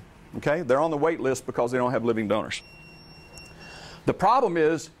kidney. Okay? They're on the wait list because they don't have living donors. The problem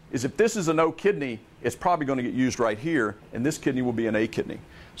is if this is an O kidney, it's probably going to get used right here, and this kidney will be an A kidney.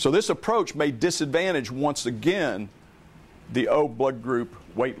 So this approach may disadvantage, once again, the O blood group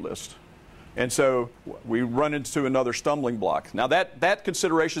wait list. And so we run into another stumbling block. Now that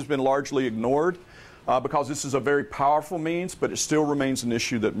consideration has been largely ignored because this is a very powerful means, but it still remains an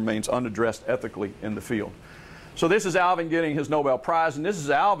issue that remains unaddressed ethically in the field. So this is Alvin getting his Nobel Prize, and this is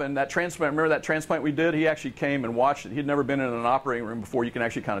Alvin, that transplant. Remember that transplant we did? He actually came and watched it. He'd never been in an operating room before. You can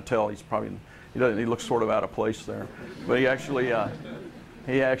actually kind of tell he's probably, he looks sort of out of place there. But he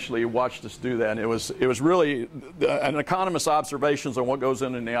actually watched us do that, and it was really, an economist's observations on what goes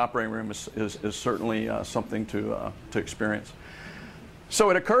in the operating room is certainly something to experience. So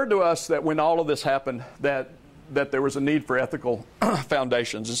it occurred to us that when all of this happened, that there was a need for ethical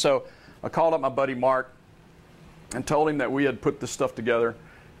foundations. And so I called up my buddy Mark and told him that we had put this stuff together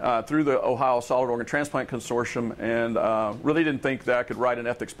through the Ohio Solid Organ Transplant Consortium, and really didn't think that I could write an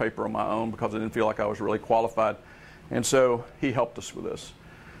ethics paper on my own because I didn't feel like I was really qualified. And so he helped us with this.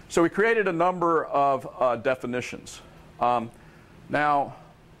 So we created a number of definitions. And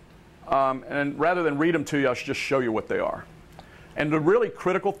rather than read them to you, I should just show you what they are. And the really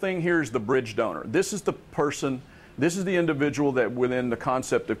critical thing here is the bridge donor. This is the person, this is the individual that within the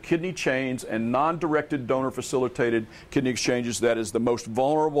concept of kidney chains and non-directed donor facilitated kidney exchanges that is the most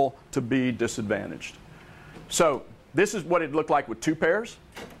vulnerable to be disadvantaged. So this is what it looked like with two pairs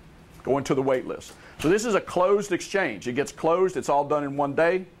going to the wait list. So this is a closed exchange. It gets closed, it's all done in one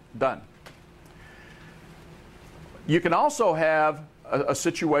day, done. You can also have a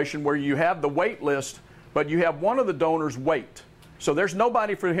situation where you have the wait list, but you have one of the donors wait. So there's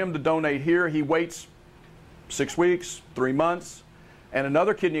nobody for him to donate here. He waits 6 weeks, 3 months, and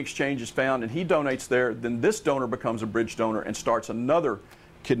another kidney exchange is found and he donates there. Then this donor becomes a bridge donor and starts another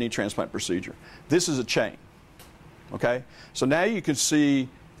kidney transplant procedure. This is a chain. Okay? So now you can see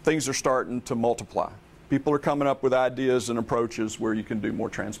things are starting to multiply. People are coming up with ideas and approaches where you can do more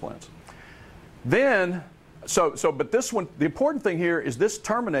transplants. Then, but this one, the important thing here is this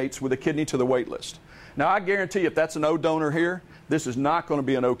terminates with a kidney to the wait list. Now I guarantee if that's an O donor here, this is not going to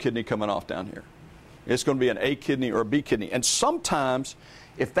be an O kidney coming off down here. It's going to be an A kidney or a B kidney. And sometimes,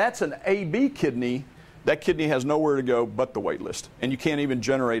 if that's an AB kidney, that kidney has nowhere to go but the wait list. And you can't even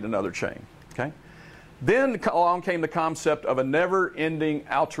generate another chain. Okay? Then along came the concept of a never-ending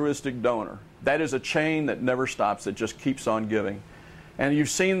altruistic donor. That is a chain that never stops, that just keeps on giving. And you've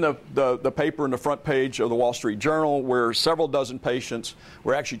seen the paper in the front page of the Wall Street Journal where several dozen patients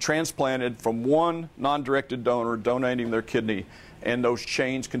were actually transplanted from one non-directed donor donating their kidney, and those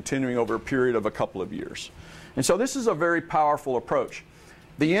chains continuing over a period of a couple of years. And so this is a very powerful approach.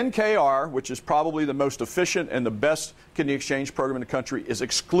 The NKR, which is probably the most efficient and the best kidney exchange program in the country, is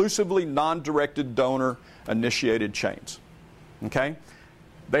exclusively non-directed donor initiated chains. Okay?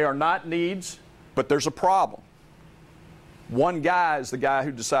 They are not needs, but there's a problem. One guy is the guy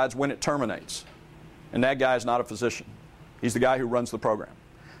who decides when it terminates, and that guy is not a physician. He's the guy who runs the program.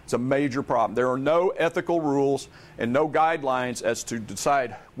 It's a major problem. There are no ethical rules and no guidelines as to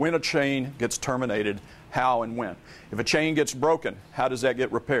decide when a chain gets terminated, how and when. If a chain gets broken, how does that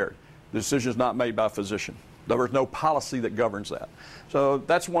get repaired? The decision is not made by a physician. There is no policy that governs that. So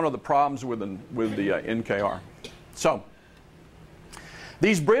that's one of the problems with the NKR. So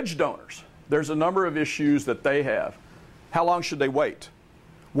these bridge donors, there's a number of issues that they have. How long should they wait?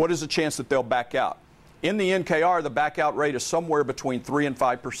 What is the chance that they'll back out? In the NKR, the back out rate is somewhere between 3 and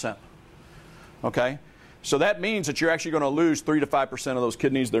 5%. Okay? So that means that you're actually going to lose 3 to 5% of those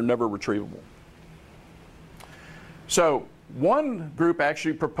kidneys. They're never retrievable. So one group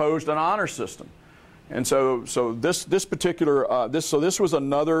actually proposed an honor system. And so this particular, this was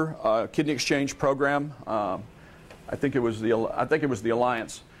another kidney exchange program. I think it was the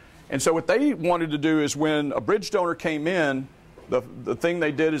Alliance. And so what they wanted to do is when a bridge donor came in, the thing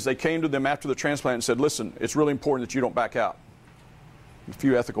they did is they came to them after the transplant and said, listen, it's really important that you don't back out. A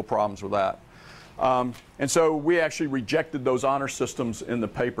few ethical problems with that. And so we actually rejected those honor systems in the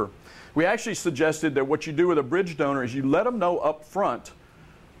paper. We actually suggested that what you do with a bridge donor is you let them know up front,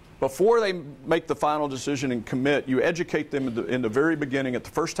 before they make the final decision and commit, you educate them in the very beginning, at the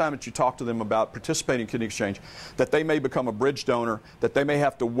first time that you talk to them about participating in kidney exchange, that they may become a bridge donor, that they may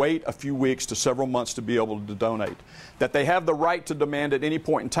have to wait a few weeks to several months to be able to donate, that they have the right to demand at any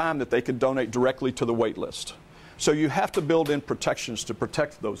point in time that they can donate directly to the wait list. So you have to build in protections to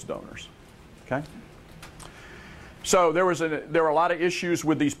protect those donors. Okay? So there were a lot of issues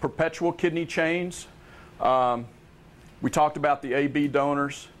with these perpetual kidney chains. We talked about the AB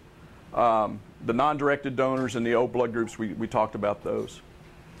donors. The non-directed donors and the O blood groups, we talked about those.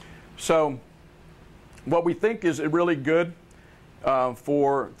 So what we think is really good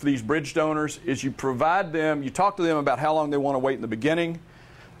for these bridge donors is you provide them, you talk to them about how long they want to wait in the beginning.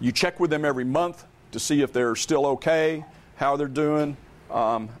 You check with them every month to see if they're still okay, how they're doing.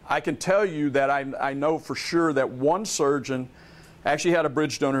 I can tell you that I know for sure that one surgeon actually had a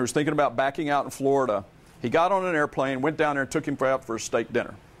bridge donor who was thinking about backing out in Florida. He got on an airplane, went down there and took him out for a steak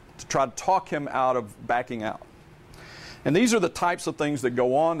dinner to try to talk him out of backing out. And these are the types of things that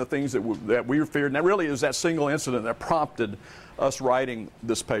go on, the things that we feared. And that really is that single incident that prompted us writing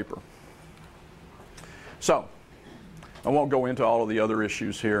this paper. So I won't go into all of the other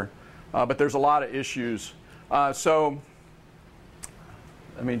issues here, but there's a lot of issues. So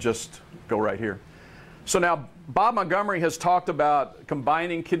let me just go right here. So now Bob Montgomery has talked about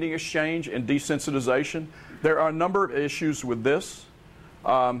combining kidney exchange and desensitization. There are a number of issues with this.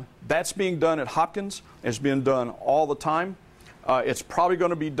 That's being done at Hopkins. It's being done all the time. It's probably going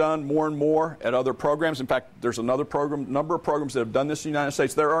to be done more and more at other programs. In fact, there's another number of programs that have done this in the United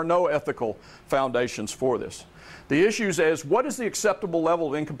States. There are no ethical foundations for this. The issue is, what is the acceptable level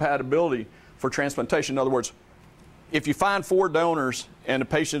of incompatibility for transplantation? In other words, if you find 4 donors and the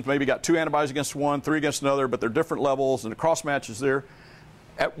patient's maybe got 2 antibodies against one, 3 against another, but they're different levels and the cross match is there,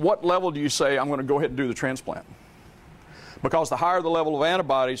 at what level do you say, I'm going to go ahead and do the transplant? Because the higher the level of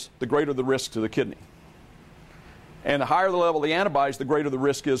antibodies, the greater the risk to the kidney. And the higher the level of the antibodies, the greater the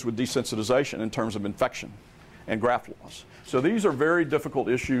risk is with desensitization in terms of infection and graft loss. So these are very difficult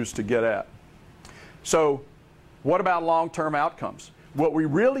issues to get at. So what about long-term outcomes? What we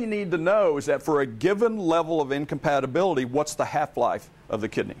really need to know is that for a given level of incompatibility, what's the half-life of the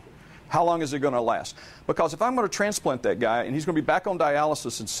kidney? How long is it going to last? Because if I'm going to transplant that guy and he's going to be back on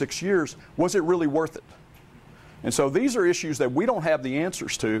dialysis in 6 years, was it really worth it? And so these are issues that we don't have the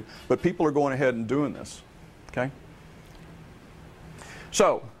answers to, but people are going ahead and doing this. Okay?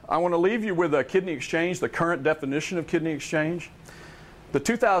 So I want to leave you with a kidney exchange, the current definition of kidney exchange. The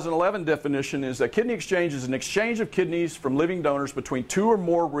 2011 definition is that kidney exchange is an exchange of kidneys from living donors between 2 or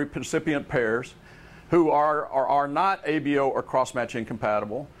more recipient pairs who are not ABO or cross-match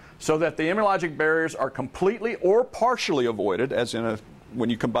incompatible, so that the immunologic barriers are completely or partially avoided, as in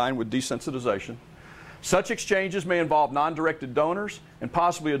when you combine with desensitization. Such exchanges may involve non-directed donors and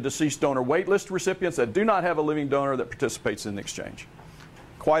possibly a deceased donor waitlist recipients that do not have a living donor that participates in the exchange.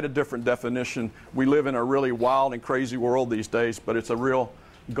 Quite a different definition. We live in a really wild and crazy world these days, but it's a real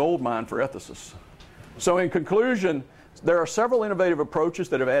gold mine for ethicists. So in conclusion, there are several innovative approaches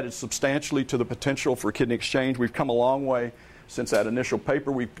that have added substantially to the potential for kidney exchange. We've come a long way since that initial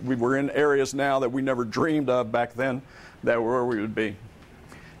paper. We were in areas now that we never dreamed of back then that were where we would be.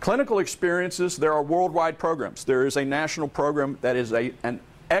 Clinical experiences, there are worldwide programs. There is a national program that is an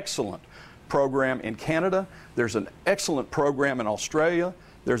excellent program in Canada. There's an excellent program in Australia.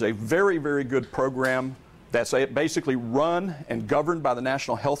 There's a very, very good program that's basically run and governed by the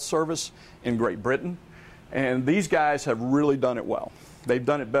National Health Service in Great Britain. And these guys have really done it well. They've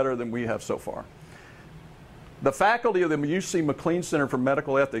done it better than we have so far. The faculty of the UC MacLean Center for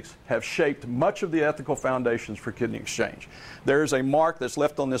Medical Ethics have shaped much of the ethical foundations for kidney exchange. There is a mark that's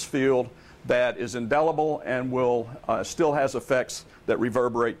left on this field that is indelible and will still has effects that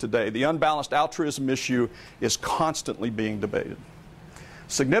reverberate today. The unbalanced altruism issue is constantly being debated.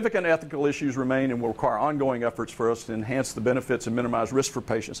 Significant ethical issues remain and will require ongoing efforts for us to enhance the benefits and minimize risk for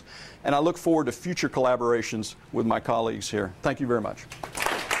patients. And I look forward to future collaborations with my colleagues here. Thank you very much.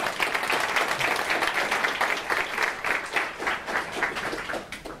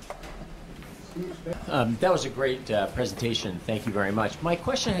 That was a great presentation. Thank you very much. My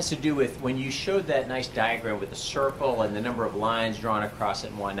question has to do with when you showed that nice diagram with the circle and the number of lines drawn across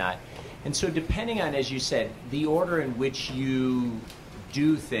it and whatnot. And so depending on, as you said, the order in which you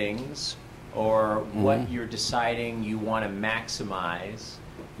do things or what you're deciding you want to maximize,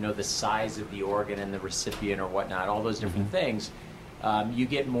 you know, the size of the organ and the recipient or whatnot, all those different things, you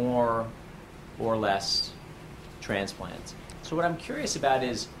get more or less transplants. So what I'm curious about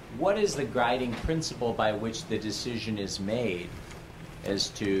is, what is the guiding principle by which the decision is made as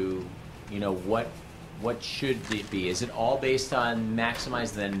to, you know, what should it be? Is it all based on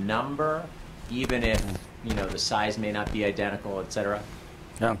maximize the number, even if, you know, the size may not be identical, et cetera?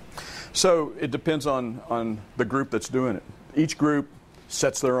 Yeah. So it depends on the group that's doing it. Each group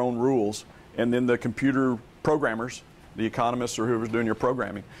sets their own rules, and then the computer programmers, the economists or whoever's doing your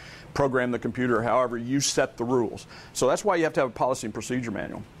programming, program the computer however you set the rules. So that's why you have to have a policy and procedure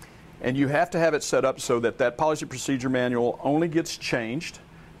manual. And you have to have it set up so that that policy procedure manual only gets changed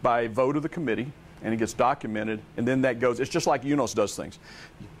by vote of the committee, and it gets documented, and then that goes. It's just like UNOS does things.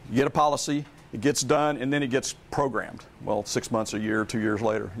 You get a policy, it gets done, and then it gets programmed. Well, 6 months, a year, 2 years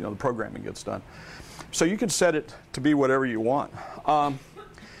later, you know, the programming gets done. So you can set it to be whatever you want.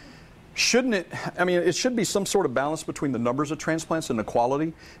 Shouldn't it, I mean, it should be some sort of balance between the numbers of transplants and the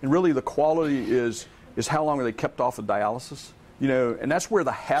quality. And really the quality is how long are they kept off of dialysis? You know, and that's where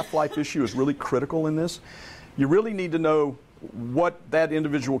the half-life issue is really critical in this. You really need to know what that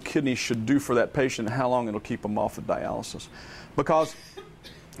individual kidney should do for that patient and how long it'll keep them off of dialysis. Because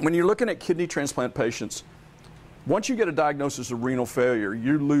when you're looking at kidney transplant patients, once you get a diagnosis of renal failure,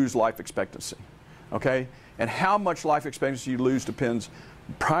 you lose life expectancy, okay? And how much life expectancy you lose depends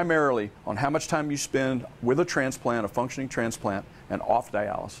primarily on how much time you spend with a transplant, a functioning transplant, and off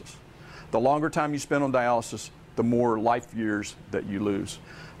dialysis. The longer time you spend on dialysis, the more life years that you lose.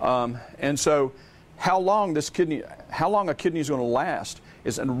 And so how long a kidney is going to last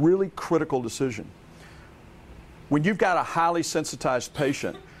is a really critical decision. When you've got a highly sensitized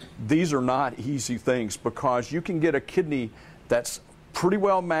patient, these are not easy things because you can get a kidney that's pretty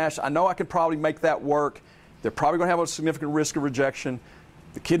well mashed. I know I can probably make that work. They're probably going to have a significant risk of rejection.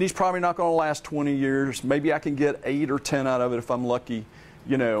 The kidney's probably not going to last 20 years. Maybe I can get 8 or 10 out of it if I'm lucky,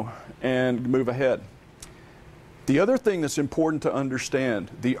 you know, and move ahead. The other thing that's important to understand,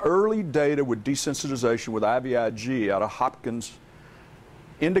 the early data with desensitization with IVIG out of Hopkins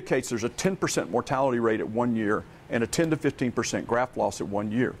indicates there's a 10% mortality rate at 1 year and a 10 to 15% graft loss at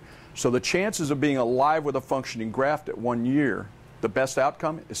 1 year. So the chances of being alive with a functioning graft at 1 year, the best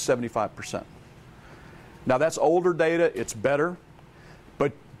outcome is 75%. Now that's older data, it's better,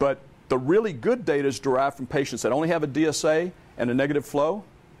 but the really good data is derived from patients that only have a DSA and a negative flow.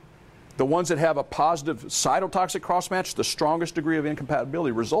 The ones that have a positive cytotoxic crossmatch, the strongest degree of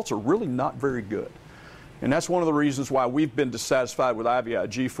incompatibility, results are really not very good. And that's one of the reasons why we've been dissatisfied with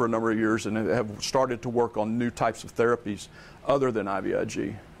IVIG for a number of years and have started to work on new types of therapies other than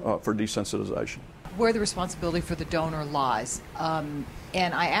IVIG for desensitization. Where the responsibility for the donor lies. And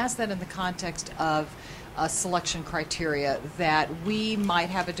I ask that in the context of selection criteria, that we might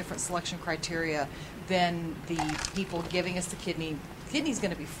have a different selection criteria than the people giving us the kidney. The kidney's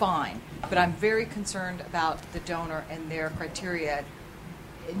going to be fine, but I'm very concerned about the donor and their criteria.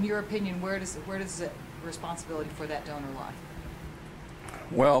 In your opinion, where does the responsibility for that donor lie?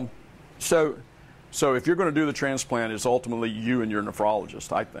 Well, so if you're going to do the transplant, it's ultimately you and your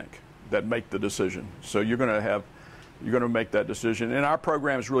nephrologist, I think, that make the decision. So you're going to make that decision. And our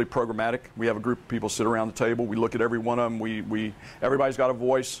program is really programmatic. We have a group of people sit around the table. We look at every one of them. Everybody's got a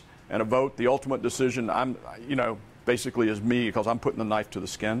voice and a vote. The ultimate decision, basically is me because I'm putting the knife to the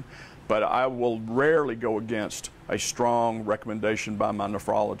skin. But I will rarely go against a strong recommendation by my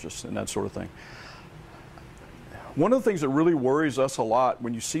nephrologist and that sort of thing. One of the things that really worries us a lot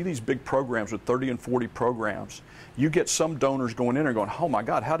when you see these big programs with 30 and 40 programs, you get some donors going in and going, oh my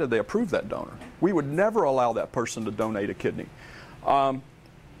God, how did they approve that donor? We would never allow that person to donate a kidney. Then,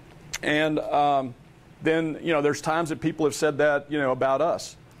 there's times that people have said that, about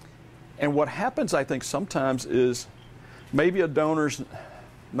us. And what happens, I think, sometimes is maybe a donor's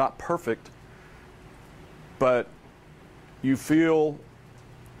not perfect, but you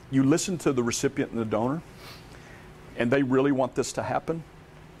listen to the recipient and the donor, and they really want this to happen,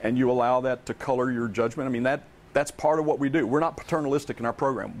 and you allow that to color your judgment. I mean, that's part of what we do. We're not paternalistic in our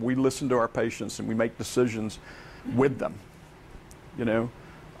program. We listen to our patients and we make decisions with them, you know.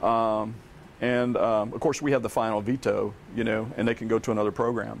 Of course, we have the final veto, you know, and they can go to another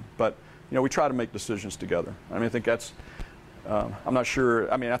program. But, you know, we try to make decisions together. I mean, I think that's, I'm not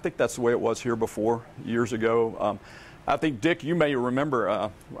sure, I mean, I think that's the way it was here before, years ago. I think, Dick, you may remember,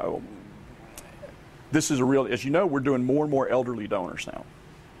 this is a real, as you know, we're doing more and more elderly donors now.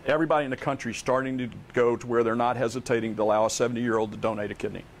 Everybody in the country is starting to go to where they're not hesitating to allow a 70-year-old to donate a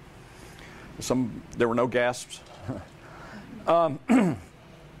kidney. There were no gasps.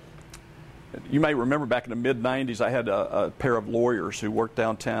 You may remember back in the mid-'90s, I had a pair of lawyers who worked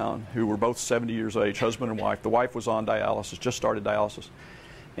downtown who were both 70 years of age, husband and wife. The wife was on dialysis, just started dialysis.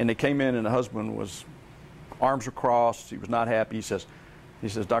 And they came in and the husband was, arms were crossed, he was not happy. He says,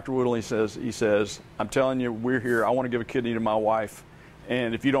 Dr. Woodle, he says, I'm telling you, we're here, I want to give a kidney to my wife,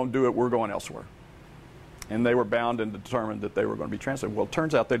 and if you don't do it, we're going elsewhere. And they were bound and determined that they were going to be transplanted. Well, it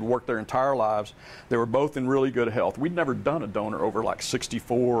turns out they'd worked their entire lives. They were both in really good health. We'd never done a donor over like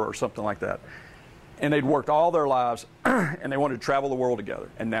 64 or something like that. And they'd worked all their lives, and they wanted to travel the world together.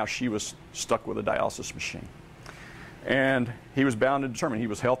 And now she was stuck with a dialysis machine. And he was bound and determined. He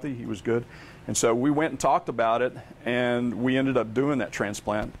was healthy. He was good. And so we went and talked about it, and we ended up doing that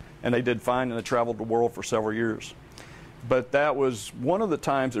transplant. And they did fine, and they traveled the world for several years. But that was one of the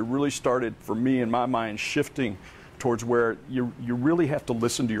times it really started, for me, in my mind, shifting towards where you really have to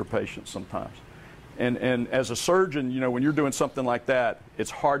listen to your patients sometimes. And as a surgeon, you know, when you're doing something like that,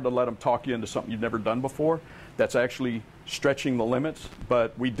 it's hard to let them talk you into something you've never done before. That's actually stretching the limits.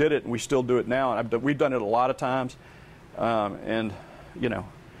 But we did it, and we still do it now. And we've done it a lot of times. And, you know,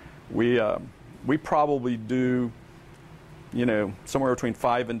 we probably do, you know, somewhere between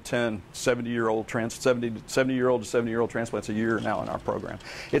 5 and 10 70-year-old to 70-year-old transplants a year now in our program.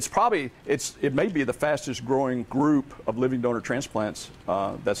 It may be the fastest growing group of living donor transplants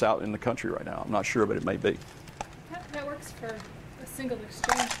that's out in the country right now. I'm not sure, but it may be. That works for a single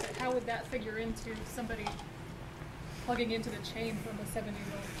exchange, but how would that figure into somebody plugging into the chain from a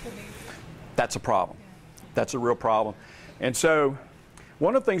 70-year-old kidney? That's a problem. Yeah. That's a real problem. And so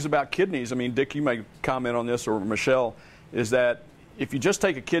one of the things about kidneys, I mean, Dick, you may comment on this, or Michelle, is that if you just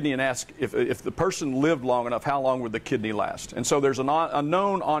take a kidney and ask if the person lived long enough, how long would the kidney last? And so there's a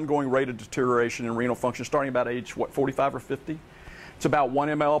known ongoing rate of deterioration in renal function starting about age, 45 or 50? It's about 1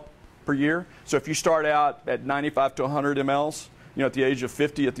 ml per year. So if you start out at 95 to 100 mLs, you know, at the age of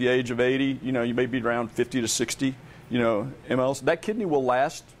 50, at the age of 80, you know, you may be around 50 to 60, you know, mLs. That kidney will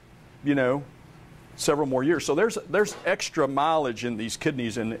last, you know, several more years. So there's extra mileage in these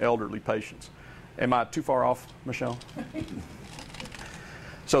kidneys in elderly patients. Am I too far off, Michelle?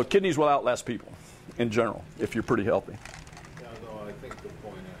 So kidneys will outlast people in general if you're pretty healthy. Yeah, though I think the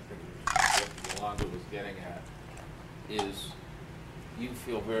point, I think what Yolanda was getting at is you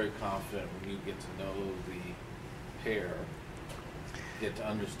feel very confident when you get to know the pair, get to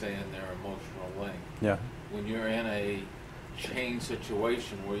understand their emotional link. Yeah. When you're in a chain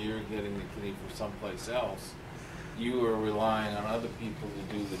situation where you're getting the kidney from someplace else, you are relying on other people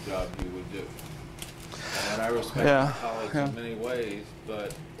to do the job you would do. And I respect my colleagues in many ways,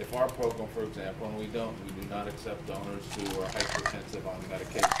 but if our program, for example, and we do not accept donors who are hypertensive on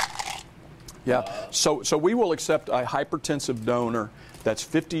medication. Yeah, so we will accept a hypertensive donor that's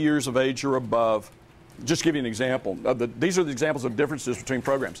 50 years of age or above. Just to give you an example, these are the examples of differences between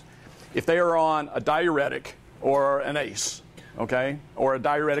programs. If they are on a diuretic or an ACE, okay, or a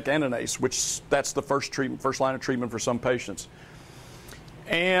diuretic and an ACE, which that's the first line of treatment for some patients,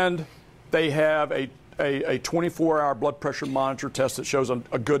 and they have a 24-hour blood pressure monitor test that shows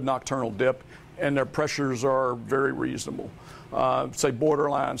a good nocturnal dip, and their pressures are very reasonable, say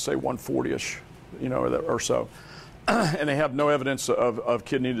borderline, say 140-ish, you know, or so, and they have no evidence of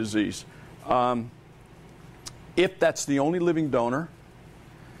kidney disease. If that's the only living donor,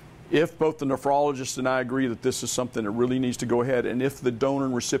 if both the nephrologist and I agree that this is something that really needs to go ahead, and if the donor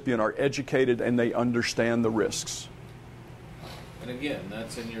and recipient are educated and they understand the risks. And again,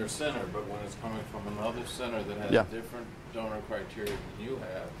 that's in your center, but when it's coming from another center that has different donor criteria than you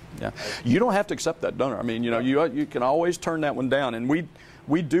have. Yeah, you don't have to accept that donor. I mean, you know, you can always turn that one down, and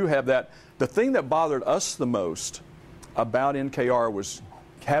we do have that. The thing that bothered us the most about NKR was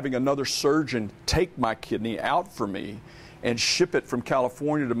having another surgeon take my kidney out for me and ship it from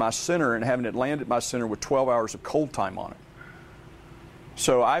California to my center and having it land at my center with 12 hours of cold time on it.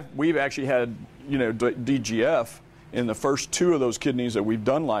 So we've actually had, you know, DGF in the first 2 of those kidneys that we've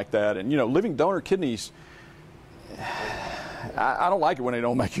done like that. And, you know, living donor kidneys, I don't like it when they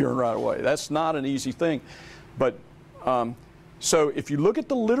don't make urine right away. That's not an easy thing. But so if you look at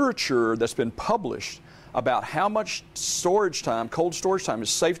the literature that's been published about how much storage time, cold storage time, is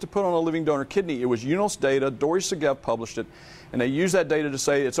safe to put on a living donor kidney, it was UNOS data. Dori Segev published it, and they used that data to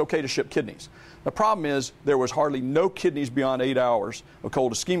say it's okay to ship kidneys. The problem is there was hardly no kidneys beyond 8 hours of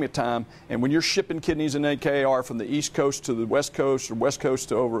cold ischemia time, and when you're shipping kidneys in NKR from the East Coast to the West Coast or West Coast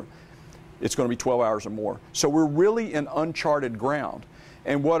to over, it's going to be 12 hours or more. So we're really in uncharted ground.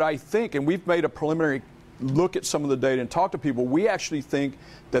 And what I think, and we've made a preliminary look at some of the data and talked to people, we actually think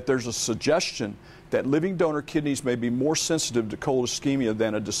that there's a suggestion that living donor kidneys may be more sensitive to cold ischemia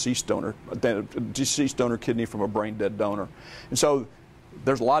than a deceased donor kidney from a brain dead donor. And so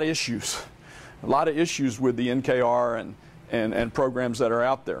there's a lot of issues with the NKR and programs that are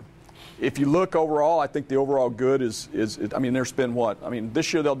out there. If you look overall, I think the overall good is I mean, there's been what? I mean,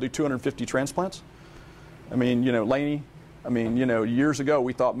 this year they'll do 250 transplants. I mean, you know, Laney, I mean, you know, years ago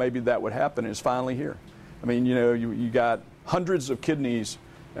we thought maybe that would happen, and it's finally here. I mean, you know, you got hundreds of kidneys,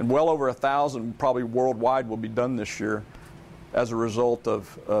 and well over 1,000 probably worldwide will be done this year as a result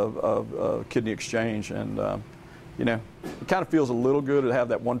of kidney exchange. And, you know, it kind of feels a little good to have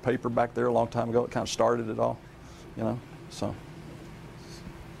that one paper back there a long time ago. It kind of started it all, you know, so.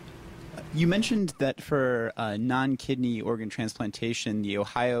 You mentioned that for non-kidney organ transplantation, the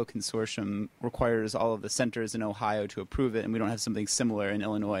Ohio consortium requires all of the centers in Ohio to approve it, and we don't have something similar in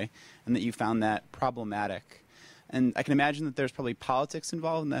Illinois, and that you found that problematic. And I can imagine that there's probably politics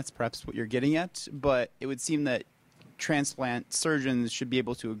involved, and that's perhaps what you're getting at, but it would seem that transplant surgeons should be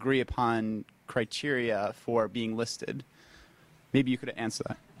able to agree upon criteria for being listed. Maybe you could answer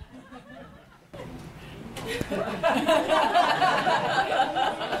that.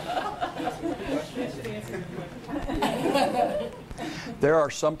 There are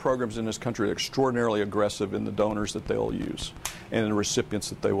some programs in this country that are extraordinarily aggressive in the donors that they'll use and in the recipients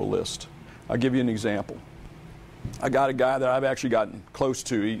that they will list. I'll give you an example. I got a guy that I've actually gotten close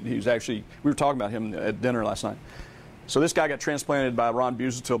to. He's actually, we were talking about him at dinner last night. So this guy got transplanted by Ron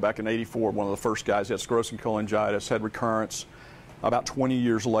Busatil back in '84, one of the first guys. He had sclerosing cholangitis, had recurrence about 20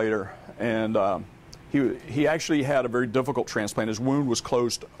 years later. And he actually had a very difficult transplant. His wound was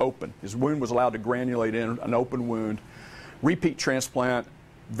closed open. His wound was allowed to granulate in an open wound. Repeat transplant,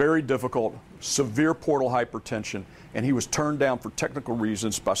 very difficult, severe portal hypertension, and he was turned down for technical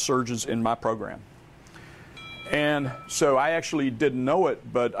reasons by surgeons in my program. And so I actually didn't know it,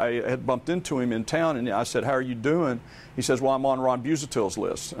 but I had bumped into him in town, and I said, "How are you doing?" He says, "Well, I'm on Ron Busatil's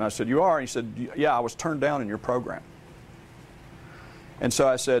list." And I said, "You are?" And he said, "Yeah, I was turned down in your program." And so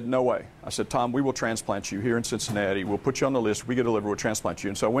I said, "No way." I said, "Tom, we will transplant you here in Cincinnati. We'll put you on the list. If we get a liver, we'll transplant you."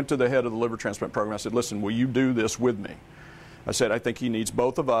 And so I went to the head of the liver transplant program. I said, "Listen, will you do this with me?" I said, "I think he needs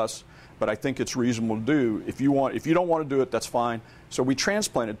both of us, but I think it's reasonable to do. If you don't want to do it, that's fine." So we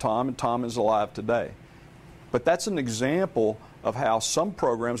transplanted Tom, and Tom is alive today. But that's an example of how some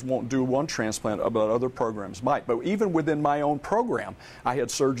programs won't do one transplant, but other programs might. But even within my own program, I had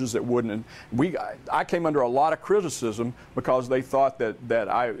surgeons that wouldn't. And I came under a lot of criticism because they thought that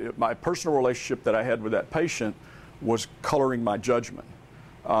my personal relationship that I had with that patient was coloring my judgment.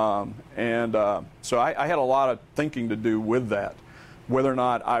 So I had a lot of thinking to do with that, whether or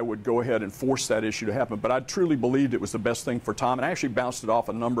not I would go ahead and force that issue to happen. But I truly believed it was the best thing for Tom, and I actually bounced it off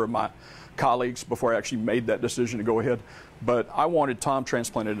a number of my colleagues before I actually made that decision to go ahead. But I wanted Tom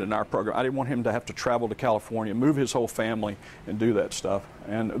transplanted in our program. I didn't want him to have to travel to California, move his whole family, and do that stuff.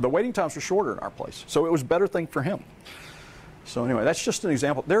 And the waiting times were shorter in our place, so it was a better thing for him. So anyway, that's just an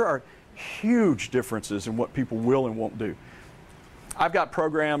example. There are huge differences in what people will and won't do. I've got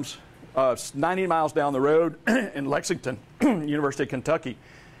programs 90 miles down the road in Lexington, University of Kentucky,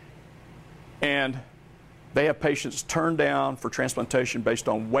 and they have patients turned down for transplantation based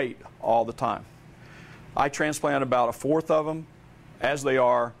on weight all the time. I transplant about a fourth of them as they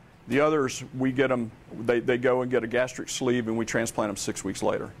are. The others, we get them, they go and get a gastric sleeve, and we transplant them 6 weeks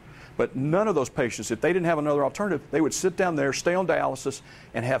later. But none of those patients, if they didn't have another alternative, they would sit down there, stay on dialysis,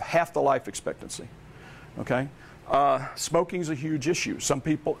 and have half the life expectancy. Okay? Smoking is a huge issue.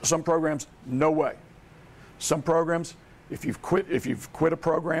 Some programs, no way. Some programs, if you've quit a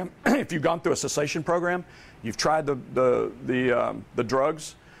program, if you've gone through a cessation program, you've tried the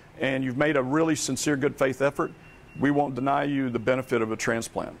drugs, and you've made a really sincere good faith effort, we won't deny you the benefit of a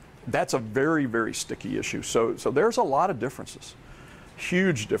transplant. That's a very, very sticky issue. So there's a lot of differences,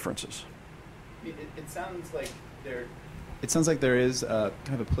 huge differences. It sounds like there is kind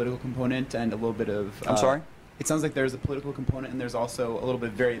of a political component and a little bit of. I'm sorry? it sounds like there's a political component and there's also a little bit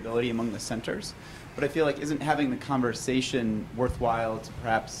of variability among the centers. But I feel like isn't having the conversation worthwhile to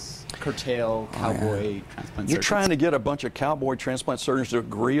perhaps curtail cowboy transplant surgeons? You're trying to get a bunch of cowboy transplant surgeons to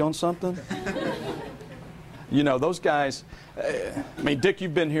agree on something? You know, those guys, I mean, Dick,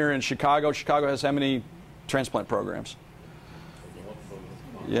 you've been here in Chicago. Chicago has how many transplant programs?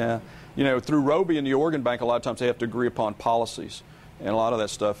 Yeah. You know, through Roby and the Organ Bank, a lot of times they have to agree upon policies and a lot of that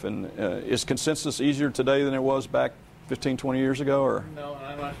stuff. And is consensus easier today than it was back 15, 20 years ago? Or? No,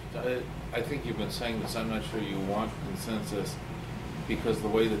 I think you've been saying this. I'm not sure you want consensus because the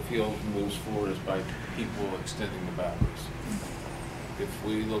way the field moves forward is by people extending the boundaries. If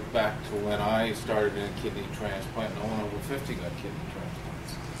we look back to when I started in kidney transplant, no one over 50 got kidney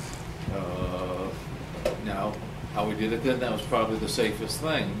transplants. Now, how we did it then, that was probably the safest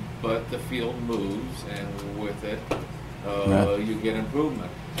thing, but the field moves, and with it, you get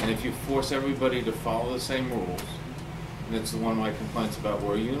improvement. And if you force everybody to follow the same rules, and it's one of my complaints about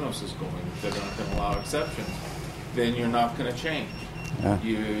where UNOS is going, if they're not going to allow exceptions, then you're not going to change. Yeah.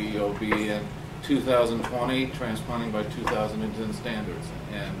 You'll be in 2020 transplanting by 2010 standards,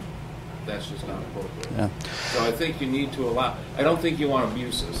 and that's just not appropriate. Yeah. So I think you need to allow, I don't think you want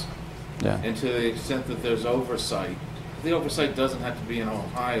abuses. Yeah. And to the extent that there's oversight, the oversight doesn't have to be in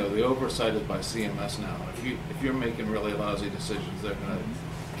Ohio. The oversight is by CMS now. If you're making really lousy decisions, they're going to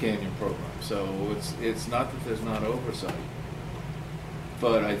can your program. So it's not that there's not oversight,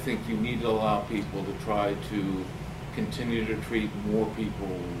 but I think you need to allow people to try to continue to treat more people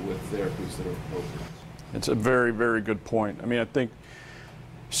with therapies that are appropriate. It's a very, very good point. I mean, I think,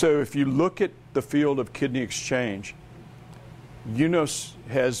 so if you look at the field of kidney exchange, UNOS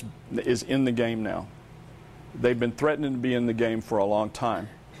is in the game now. They've been threatening to be in the game for a long time.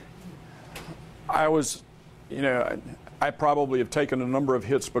 I probably have taken a number of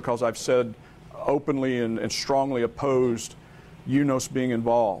hits because I've said openly and strongly opposed UNOS being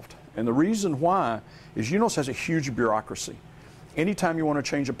involved. And the reason why is UNOS has a huge bureaucracy. Anytime you want to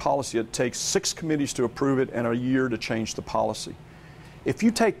change a policy, it takes 6 committees to approve it and a year to change the policy. If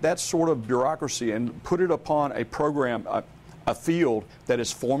you take that sort of bureaucracy and put it upon a program, a field that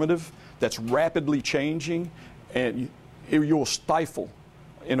is formative, that's rapidly changing, and you will stifle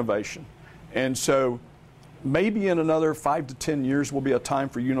innovation. And so maybe in another 5 to 10 years will be a time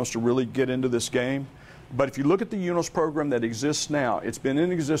for UNOS to really get into this game. But if you look at the UNOS program that exists now, it's been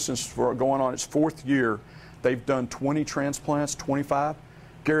in existence for going on its 4th year. They've done 20 transplants, 25.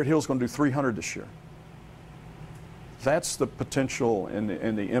 Garrett Hill's going to do 300 this year. That's the potential and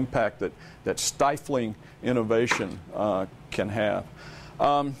the impact that stifling innovation can have.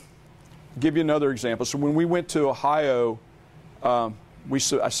 Give you another example. So when we went to Ohio, I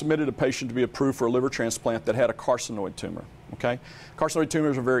submitted a patient to be approved for a liver transplant that had a carcinoid tumor. Okay, carcinoid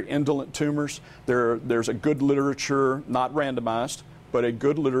tumors are very indolent tumors. There's a good literature, not randomized, but a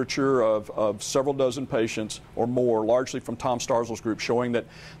good literature of several dozen patients or more, largely from Tom Starzl's group, showing that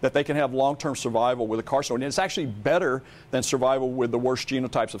they can have long-term survival with a carcinoid. And it's actually better than survival with the worst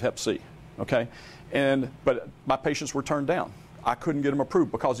genotypes of Hep C. Okay, but my patients were turned down. I couldn't get them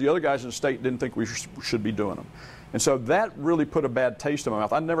approved because the other guys in the state didn't think we should be doing them. And so that really put a bad taste in my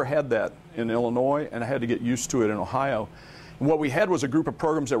mouth. I never had that in Illinois, and I had to get used to it in Ohio. And what we had was a group of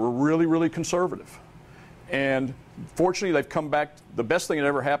programs that were really, really conservative. And fortunately, they've come back. The best thing that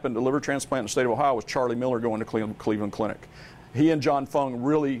ever happened to liver transplant in the state of Ohio was Charlie Miller going to Cleveland Clinic. He and John Fung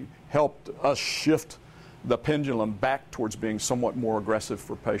really helped us shift the pendulum back towards being somewhat more aggressive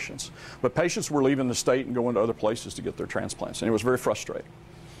for patients. But patients were leaving the state and going to other places to get their transplants, and it was very frustrating.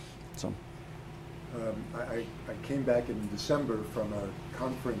 So, I came back in December from a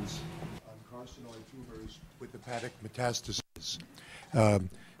conference on carcinoid tumors with hepatic metastases.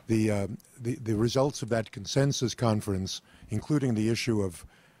 The results of that consensus conference, including the issue of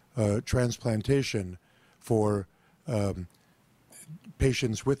transplantation for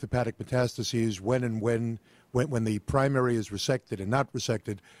patients with hepatic metastases, when the primary is resected and not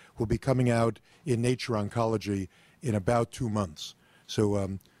resected, will be coming out in Nature Oncology in about 2 months.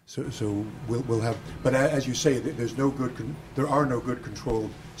 So we'll have. But as you say, there are no good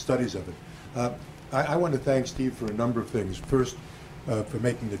controlled studies of it. I want to thank Steve for a number of things. First, for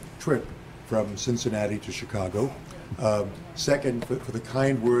making the trip from Cincinnati to Chicago. Second, for the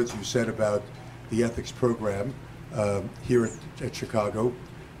kind words you said about the ethics program here at Chicago.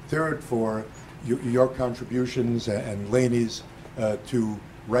 Third, for your contributions and Laney's to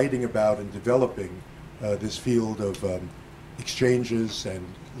writing about and developing this field of exchanges and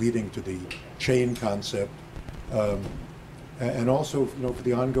leading to the chain concept, and also for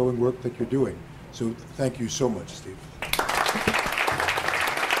the ongoing work that you're doing. So thank you so much, Steve.